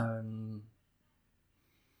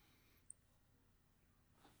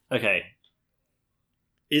 Okay.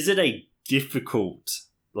 Is it a difficult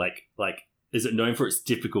like? Is it known for its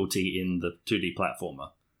difficulty in the 2D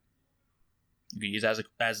platformer? You can use it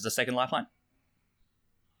as the second lifeline.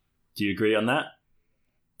 Do you agree on that?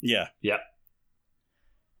 Yeah. Yep.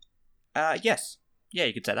 Yes. Yeah,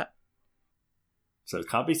 you could say that. So it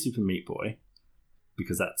can't be Super Meat Boy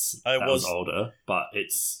because that was was older, but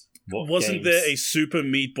it's Wasn't there a Super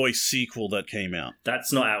Meat Boy sequel that came out?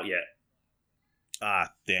 That's not out yet.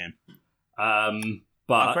 Ah, damn.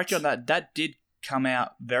 But I'll correct you on that. That did come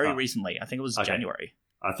out very recently. I think it was January.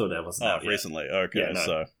 I thought that wasn't out yet. Recently. Okay, Yeah, no.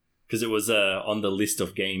 so Because it was on the list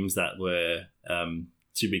of games that were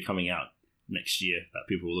to be coming out next year that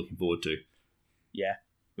people were looking forward to. Yeah,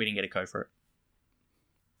 we didn't get a code for it.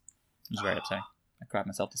 It was very upsetting. I cried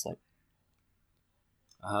myself to sleep.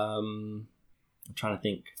 I'm trying to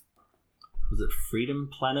think. Was it Freedom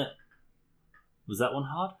Planet? Was that one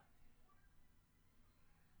hard?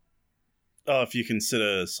 oh, if you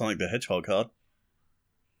consider Sonic the Hedgehog hard.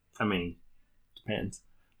 I mean, depends.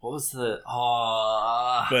 What was the?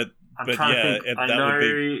 But I'm trying to think. I that know would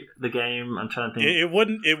be the game. I'm trying to think.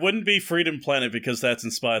 it wouldn't be Freedom Planet because that's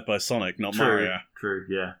inspired by Sonic, not Mario. True.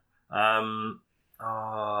 Yeah.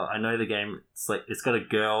 I know the game. It's got a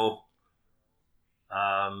girl.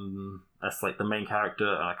 That's like the main character,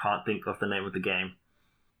 and I can't think of the name of the game.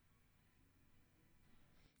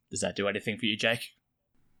 Does that do anything for you, Jake?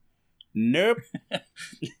 Nope.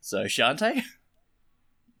 So, Shantae?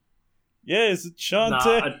 Yeah, is it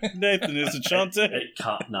Shantae? Nathan, is it Shantae? It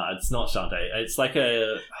can't. No, it's not Shantae. It's like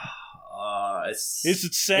a. Is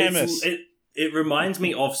it Samus? It reminds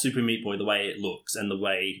me of Super Meat Boy, the way it looks and the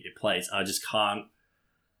way it plays. I just can't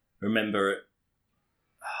remember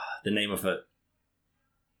the name of it.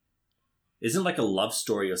 Isn't it like a love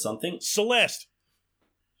story or something? Celeste.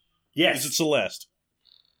 Yes. Is it Celeste?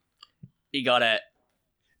 You got it.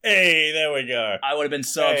 Hey, there we go. I would have been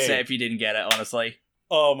so upset if you didn't get it, honestly.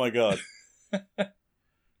 Oh my god.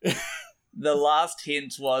 The last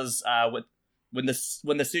hint was when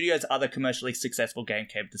the studio's other commercially successful game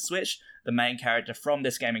came to Switch, the main character from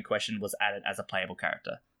this game in question was added as a playable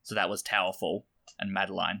character. So that was Towerfall, and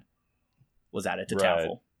Madeline was added to Right.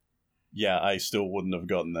 Towerfall. Yeah, I still wouldn't have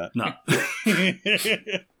gotten that. No.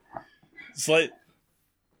 It's like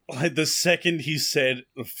the second he said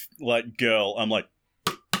like girl, I'm like,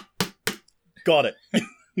 got it.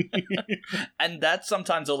 And that's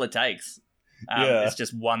sometimes all it takes. Yeah. It's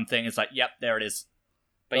just one thing. It's like, yep, there it is.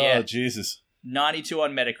 But Oh yeah, Jesus, 92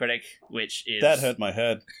 on Metacritic, which is... that hurt my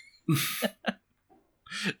head.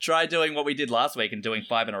 Try doing what we did last week and doing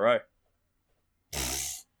 5 in a row.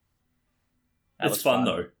 It's fun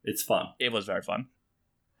though. It's fun. It was very fun.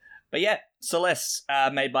 But yeah, Celeste,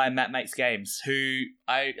 made by Matt Makes Games, who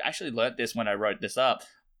I actually learnt this when I wrote this up,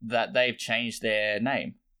 that they've changed their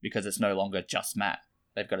name because it's no longer just Matt.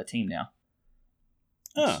 They've got a team now.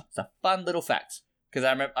 Oh. It's a fun little fact. Because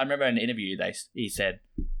I remember in an interview he said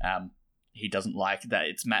he doesn't like that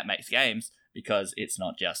it's Matt Makes Games because it's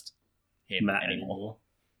not just him Matt anymore.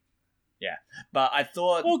 But I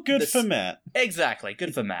thought... Well, good for Matt. Exactly,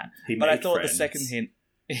 good for Matt. He But I made thought friends. the second hint...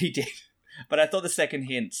 He did. But I thought the second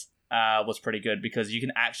hint was pretty good because you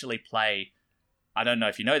can actually play... I don't know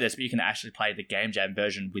if you know this, but you can actually play the Game Jam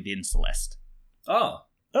version within Celeste. Oh.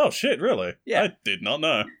 Oh, shit, really? Yeah. I did not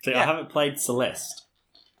know. See, Yeah. I haven't played Celeste.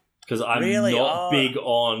 Because I'm Really? not Oh. big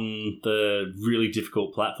on the really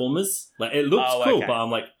difficult platformers. Like, it looks cool, okay. but I'm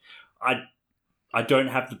like... I don't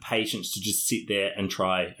have the patience to just sit there and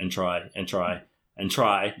try.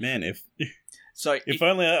 Man, if So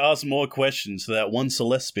only I asked more questions to that one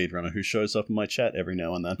Celeste speedrunner who shows up in my chat every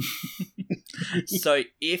now and then. So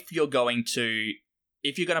if you're going to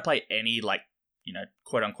play any, like, you know,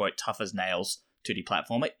 quote unquote tough as nails 2D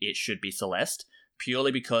platformer, it should be Celeste,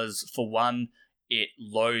 purely because, for one, it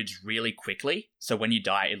loads really quickly. So when you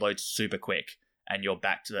die, it loads super quick, and you're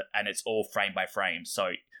back to and it's all frame by frame.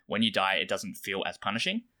 So when you die, it doesn't feel as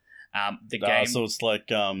punishing. The game, So it's like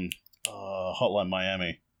Hotline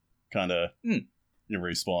Miami kind of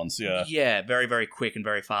respawns, yeah. Yeah, very, very quick and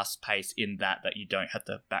very fast paced in that you don't have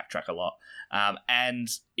to backtrack a lot. And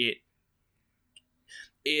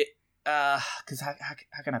because how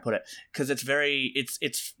can I put it? Because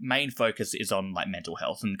its main focus is on, like, mental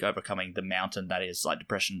health and overcoming the mountain that is, like,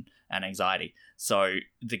 depression and anxiety. So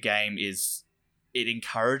the game it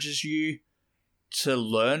encourages you to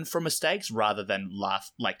learn from mistakes rather than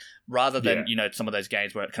laugh, Yeah. you know, some of those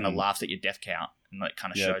games where it kind of laughs at your death count and, like,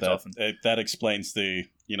 kind of shows off. That explains the,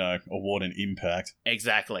 you know, award and impact.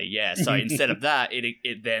 Exactly, yeah. So instead of that,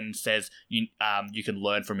 it then says you can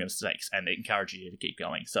learn from your mistakes, and it encourages you to keep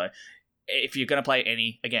going. So if you're going to play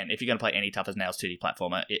any tough as nails 2D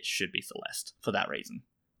platformer, it should be Celeste for that reason.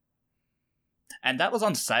 And that was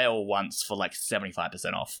on sale once for like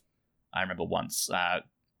 75% off. I remember once,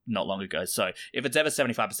 not long ago. So if it's ever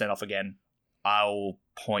 75% off again, I'll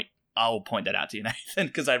point that out to you, Nathan,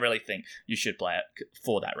 because I really think you should play it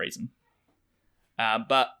for that reason.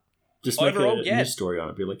 But Just make overall, a yeah. news story on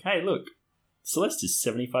it. Be like, hey, look, Celeste is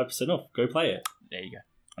 75% off. Go play it. There you go.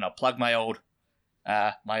 And I'll plug my old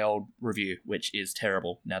review, which is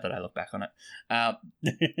terrible now that I look back on it.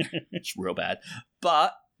 It's real bad.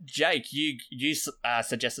 But Jake, you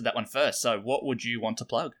suggested that one first. So what would you want to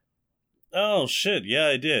plug? Oh shit! Yeah,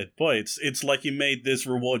 I did. Boy, it's like you made this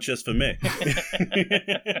reward just for me.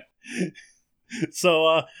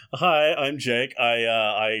 So, hi, I'm Jake.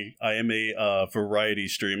 I am a variety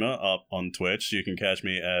streamer up on Twitch. You can catch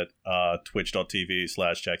me at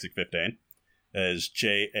twitch.tv/Jaxek15 as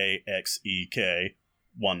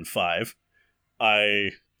JAXEK15.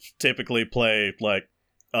 I typically play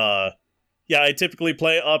I typically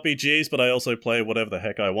play RPGs, but I also play whatever the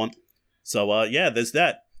heck I want. So, there's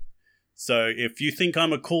that. So if you think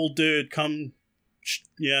I'm a cool dude, come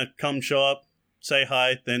show up, say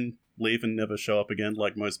hi, then leave and never show up again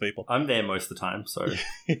like most people. I'm there most of the time, so...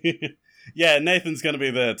 Yeah, Nathan's going to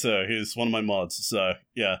be there too. He's one of my mods, so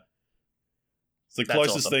yeah. It's the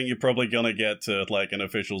closest awesome. thing you're probably going to get to like an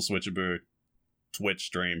official Switchaboo Twitch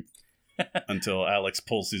stream until Alex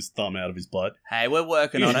pulls his thumb out of his butt. Hey, we're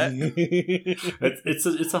working on it.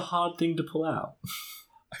 It's a hard thing to pull out.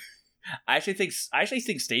 I actually think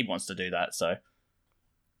Steve wants to do that. So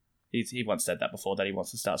he once said that before, that he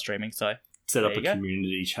wants to start streaming. So Set up there a you go.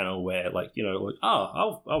 community channel where, like, you know, like,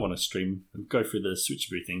 I want to stream and go through the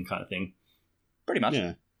Switchaboo thing kind of thing. Pretty much.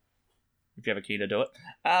 Yeah. If you have a key to do it.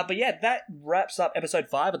 But yeah, that wraps up episode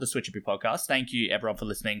 5 of the Switchaboo podcast. Thank you, everyone, for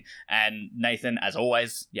listening. And Nathan, as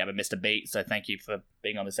always, you haven't missed a beat, so thank you for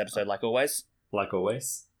being on this episode, like always. Like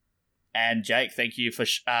always. And Jake, thank you for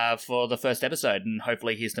the first episode, and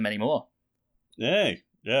hopefully here's to many more. Hey,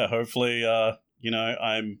 yeah, hopefully,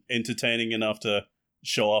 I'm entertaining enough to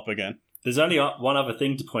show up again. There's only one other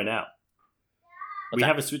thing to point out. What's We that?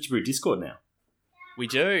 have a Switchaboo Discord now. We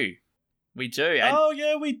do. And Oh,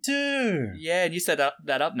 yeah, we do. yeah, and you set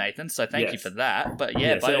that up, Nathan, so thank you Yes. for that. But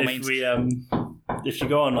yeah, by so all if means... if you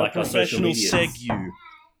go on like our social Professional media, seg you.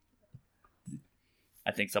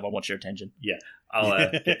 I think someone wants your attention.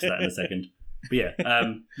 I'll get to that in a second. But yeah,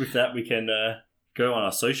 with that we can go on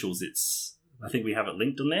our socials. I think we have it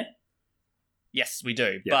linked on there. Yes, we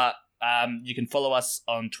do. Yeah. But you can follow us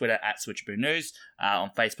on Twitter at Switchaboo News,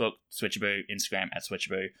 on Facebook, Switchaboo, Instagram at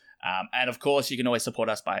Switchaboo. And of course, you can always support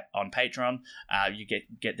us on Patreon. You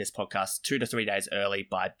get this podcast 2 to 3 days early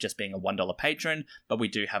by just being a $1 patron, but we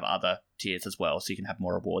do have other tiers as well, so you can have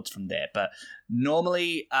more rewards from there. But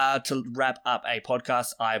normally, to wrap up a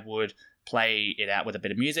podcast, I would play it out with a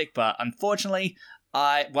bit of music, but unfortunately,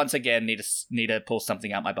 I once again need to pull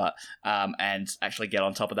something out my butt and actually get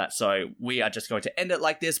on top of that. So we are just going to end it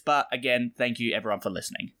like this. But again, thank you everyone for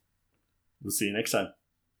listening. We'll see you next time.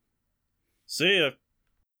 See ya.